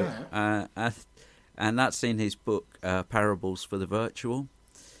that. And that's in his book, Parables for the Virtual.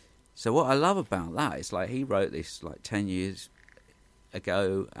 So what I love about that is, like, he wrote this like 10 years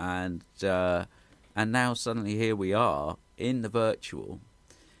ago, and now suddenly here we are in the virtual,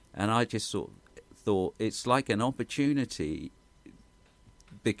 and I just sort of thought it's like an opportunity,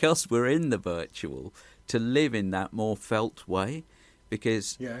 because we're in the virtual, to live in that more felt way,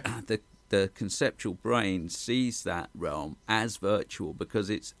 because the conceptual brain sees that realm as virtual because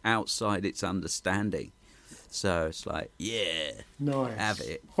it's outside its understanding. So it's like, nice, have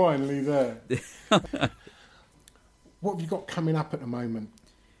it. Finally there. What have you got coming up at the moment?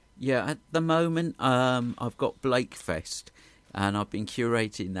 Yeah, at the moment, I've got Blake Fest, and I've been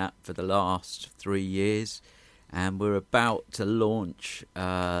curating that for the last 3 years, and we're about to launch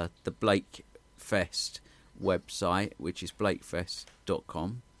the Blake Fest website, which is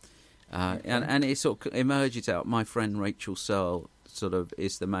blakefest.com, and it sort of emerges out. My friend Rachel Searle sort of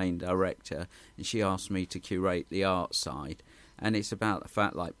is the main director, and she asked me to curate the art side, and it's about the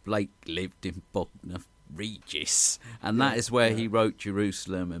fact like Blake lived in Bognor Regis, and that is where he wrote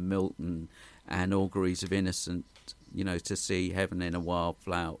Jerusalem and Milton and Auguries of Innocence, you know, To See Heaven in a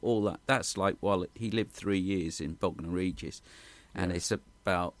Wildflower, all that. That's like, while he lived 3 years in Bognor Regis, and it's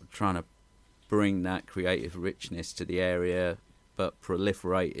about trying to bring that creative richness to the area but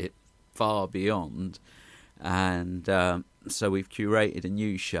proliferate it far beyond. And so we've curated a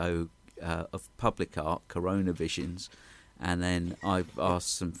new show of public art, Corona Visions, and then I've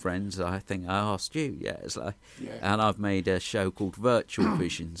asked some friends, I think I asked you, and I've made a show called Virtual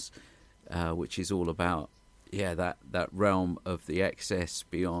Visions, which is all about that realm of the excess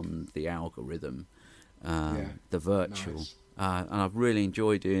beyond the algorithm, the virtual. Nice. And I've really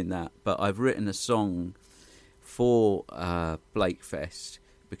enjoyed doing that. But I've written a song for Blake Fest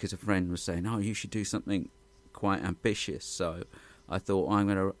because a friend was saying, "Oh, you should do something quite ambitious." So I thought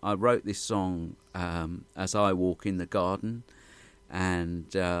I wrote this song as I walk in the garden,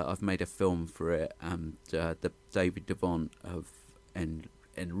 and I've made a film for it. And the David Devant have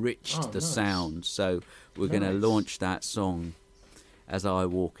enriched the sound. So we're going to launch that song as I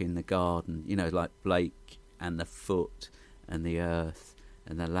walk in the garden. You know, like Blake and the foot and the earth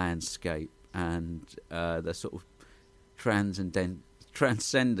and the landscape and the sort of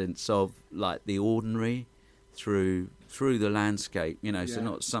transcendence of like the ordinary through the landscape, you know, so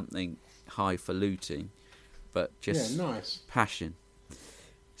not something highfalutin, but just passion.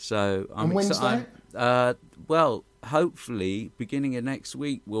 So I'm excited. Well, hopefully beginning of next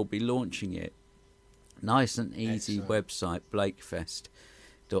week we'll be launching it. Nice and easy website,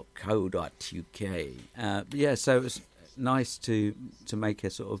 blakefest.co.uk. So it was nice to make a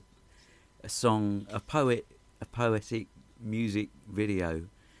sort of a song, a poetic music video,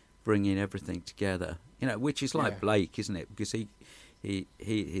 bringing everything together, you know, which is like Blake, isn't it? Because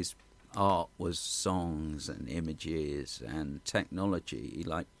his art was songs and images and technology. He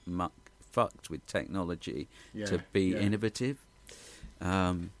like fucked with technology to be innovative.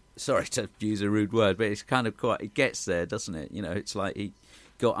 Sorry to use a rude word, but it's kind of quite, it gets there, doesn't it? You know, it's like he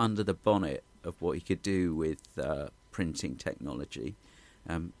got under the bonnet of what he could do with printing technology,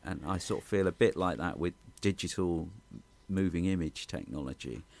 And I sort of feel a bit like that with digital moving image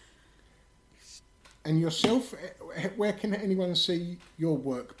technology. And yourself, where can anyone see your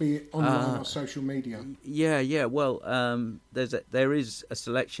work, be it online or social media? Yeah. Well, there is a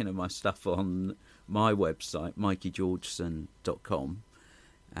selection of my stuff on my website, mikeygeorgeson.com,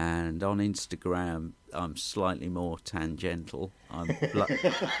 and on Instagram I'm slightly more tangential. But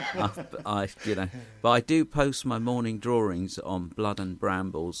I do post my morning drawings on Blood and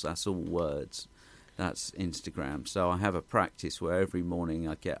Brambles. That's all words. That's Instagram. So I have a practice where every morning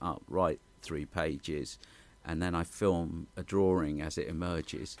I get up, write 3 pages, and then I film a drawing as it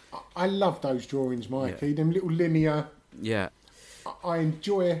emerges. I love those drawings, Mikey. Yeah. Them little linear. Yeah. I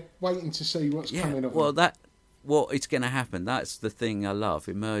enjoy waiting to see what's coming up. Well, what is going to happen, that's the thing I love,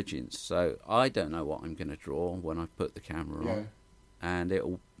 emergence. So I don't know what I'm going to draw when I put the camera on. And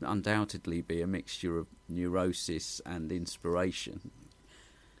it'll undoubtedly be a mixture of neurosis and inspiration.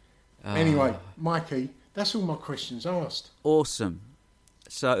 Anyway, Mikey, that's all my questions asked. Awesome.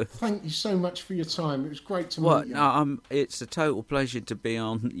 So thank you so much for your time. It was great to meet you. No, it's a total pleasure to be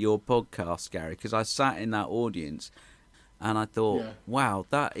on your podcast, Gary, because I sat in that audience and I thought, wow,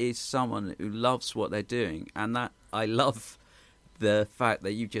 that is someone who loves what they're doing. And that I love the fact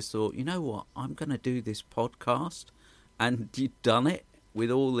that you just thought, you know what, I'm going to do this podcast. And you've done it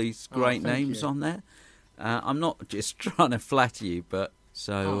with all these great names on there. I'm not just trying to flatter you, but...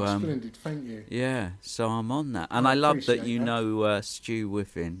 So, splendid, thank you. Yeah, so I'm on that. And I love that you know Stu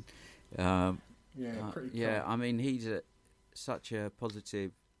Whiffin. Pretty cool. Yeah, I mean, he's such a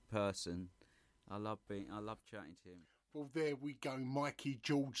positive person. I love chatting to him. Well, there we go, Mikey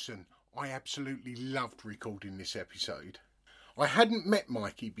Georgeson. I absolutely loved recording this episode. I hadn't met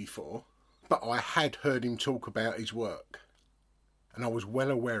Mikey before, but I had heard him talk about his work. And I was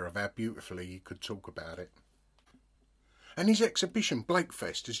well aware of how beautifully he could talk about it. And his exhibition,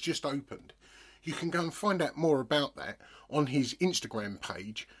 Blakefest, has just opened. You can go and find out more about that on his Instagram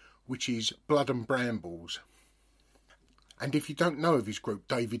page, which is Blood and Brambles. And if you don't know of his group,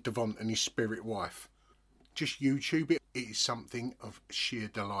 David Devont and his spirit wife, just YouTube it. It is something of sheer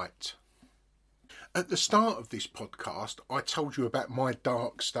delight. At the start of this podcast, I told you about my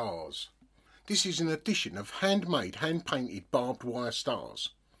dark stars. This is an edition of handmade, hand-painted barbed wire stars.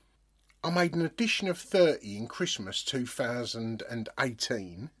 I made an edition of 30 in Christmas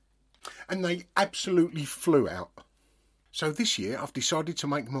 2018, and they absolutely flew out. So this year I've decided to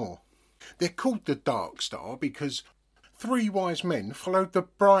make more. They're called the Dark Star because 3 wise men followed the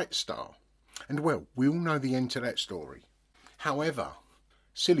bright star. And well, we all know the end to that story. However,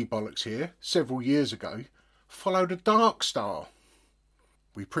 Silly Bollocks here, several years ago, followed a dark star.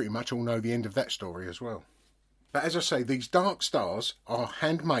 We pretty much all know the end of that story as well. But as I say, these dark stars are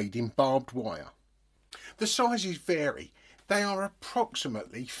handmade in barbed wire. The sizes vary. They are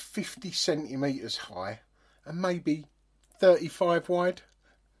approximately 50 centimetres high and maybe 35 wide.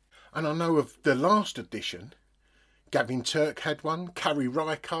 And I know of the last edition, Gavin Turk had one, Carrie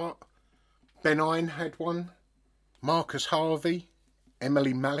Reichardt, Ben Ein had one, Marcus Harvey,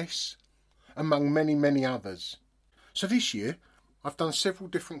 Emily Malice, among many, many others. So this year, I've done several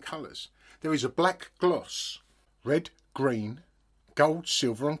different colours. There is a black gloss, red, green, gold,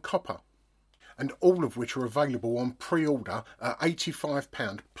 silver and copper, and all of which are available on pre-order at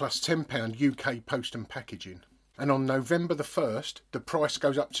 £85 plus £10 UK post and packaging. And on November the 1st, the price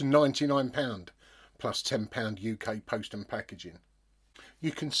goes up to £99 plus £10 UK post and packaging.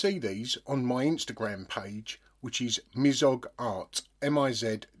 You can see these on my Instagram page, which is Mizog Art,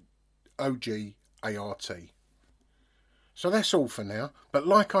 MIZOGART. So that's all for now, but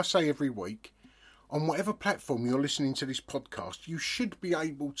like I say every week, on whatever platform you're listening to this podcast, you should be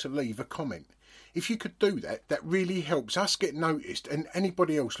able to leave a comment. If you could do that, that really helps us get noticed and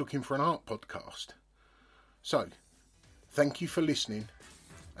anybody else looking for an art podcast. So, thank you for listening,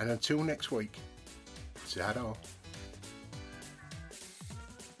 and until next week, ta-da.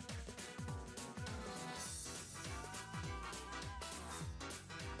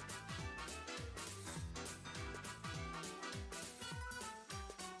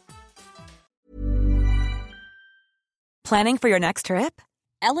 Planning for your next trip?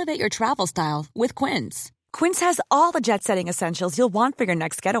 Elevate your travel style with Quince. Quince has all the jet-setting essentials you'll want for your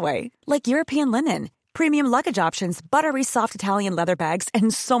next getaway, like European linen, premium luggage options, buttery soft Italian leather bags,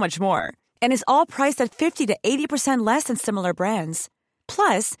 and so much more. And is all priced at 50 to 80% less than similar brands.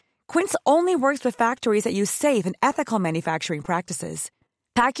 Plus, Quince only works with factories that use safe and ethical manufacturing practices.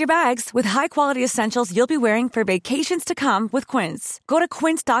 Pack your bags with high-quality essentials you'll be wearing for vacations to come with Quince. Go to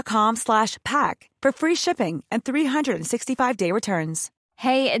quince.com/pack for free shipping and 365-day returns.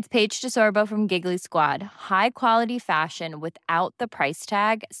 Hey, it's Paige DeSorbo from Giggly Squad. High quality fashion without the price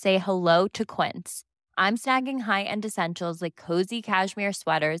tag. Say hello to Quince. I'm snagging high-end essentials like cozy cashmere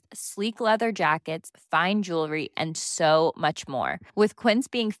sweaters, sleek leather jackets, fine jewelry, and so much more. With Quince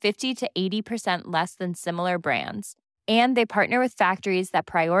being 50 to 80% less than similar brands. And they partner with factories that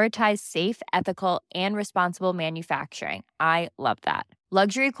prioritize safe, ethical, and responsible manufacturing. I love that.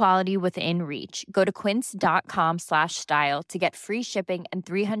 Luxury quality within reach. Go to quince.com/style to get free shipping and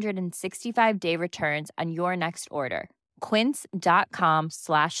 365-day returns on your next order.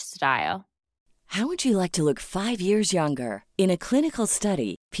 Quince.com/style. How would you like to look 5 years younger? In a clinical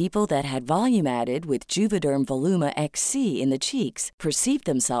study, people that had volume added with Juvederm Voluma XC in the cheeks perceived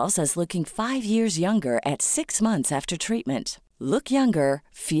themselves as looking 5 years younger at 6 months after treatment. Look younger,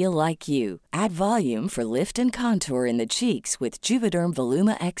 feel like you. Add volume for lift and contour in the cheeks with Juvederm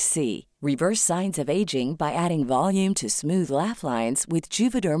Voluma XC. Reverse signs of aging by adding volume to smooth laugh lines with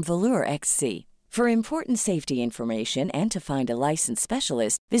Juvederm Volure XC. For important safety information and to find a licensed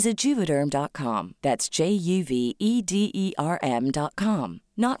specialist, visit Juvederm.com. That's JUVEDERM.com.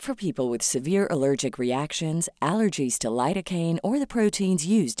 Not for people with severe allergic reactions, allergies to lidocaine, or the proteins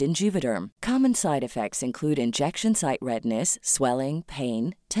used in Juvederm. Common side effects include injection site redness, swelling,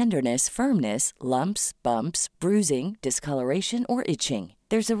 pain, tenderness, firmness, lumps, bumps, bruising, discoloration, or itching.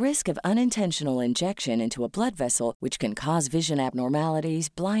 There's a risk of unintentional injection into a blood vessel, which can cause vision abnormalities,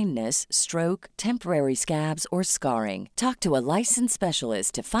 blindness, stroke, temporary scabs, or scarring. Talk to a licensed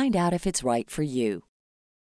specialist to find out if it's right for you.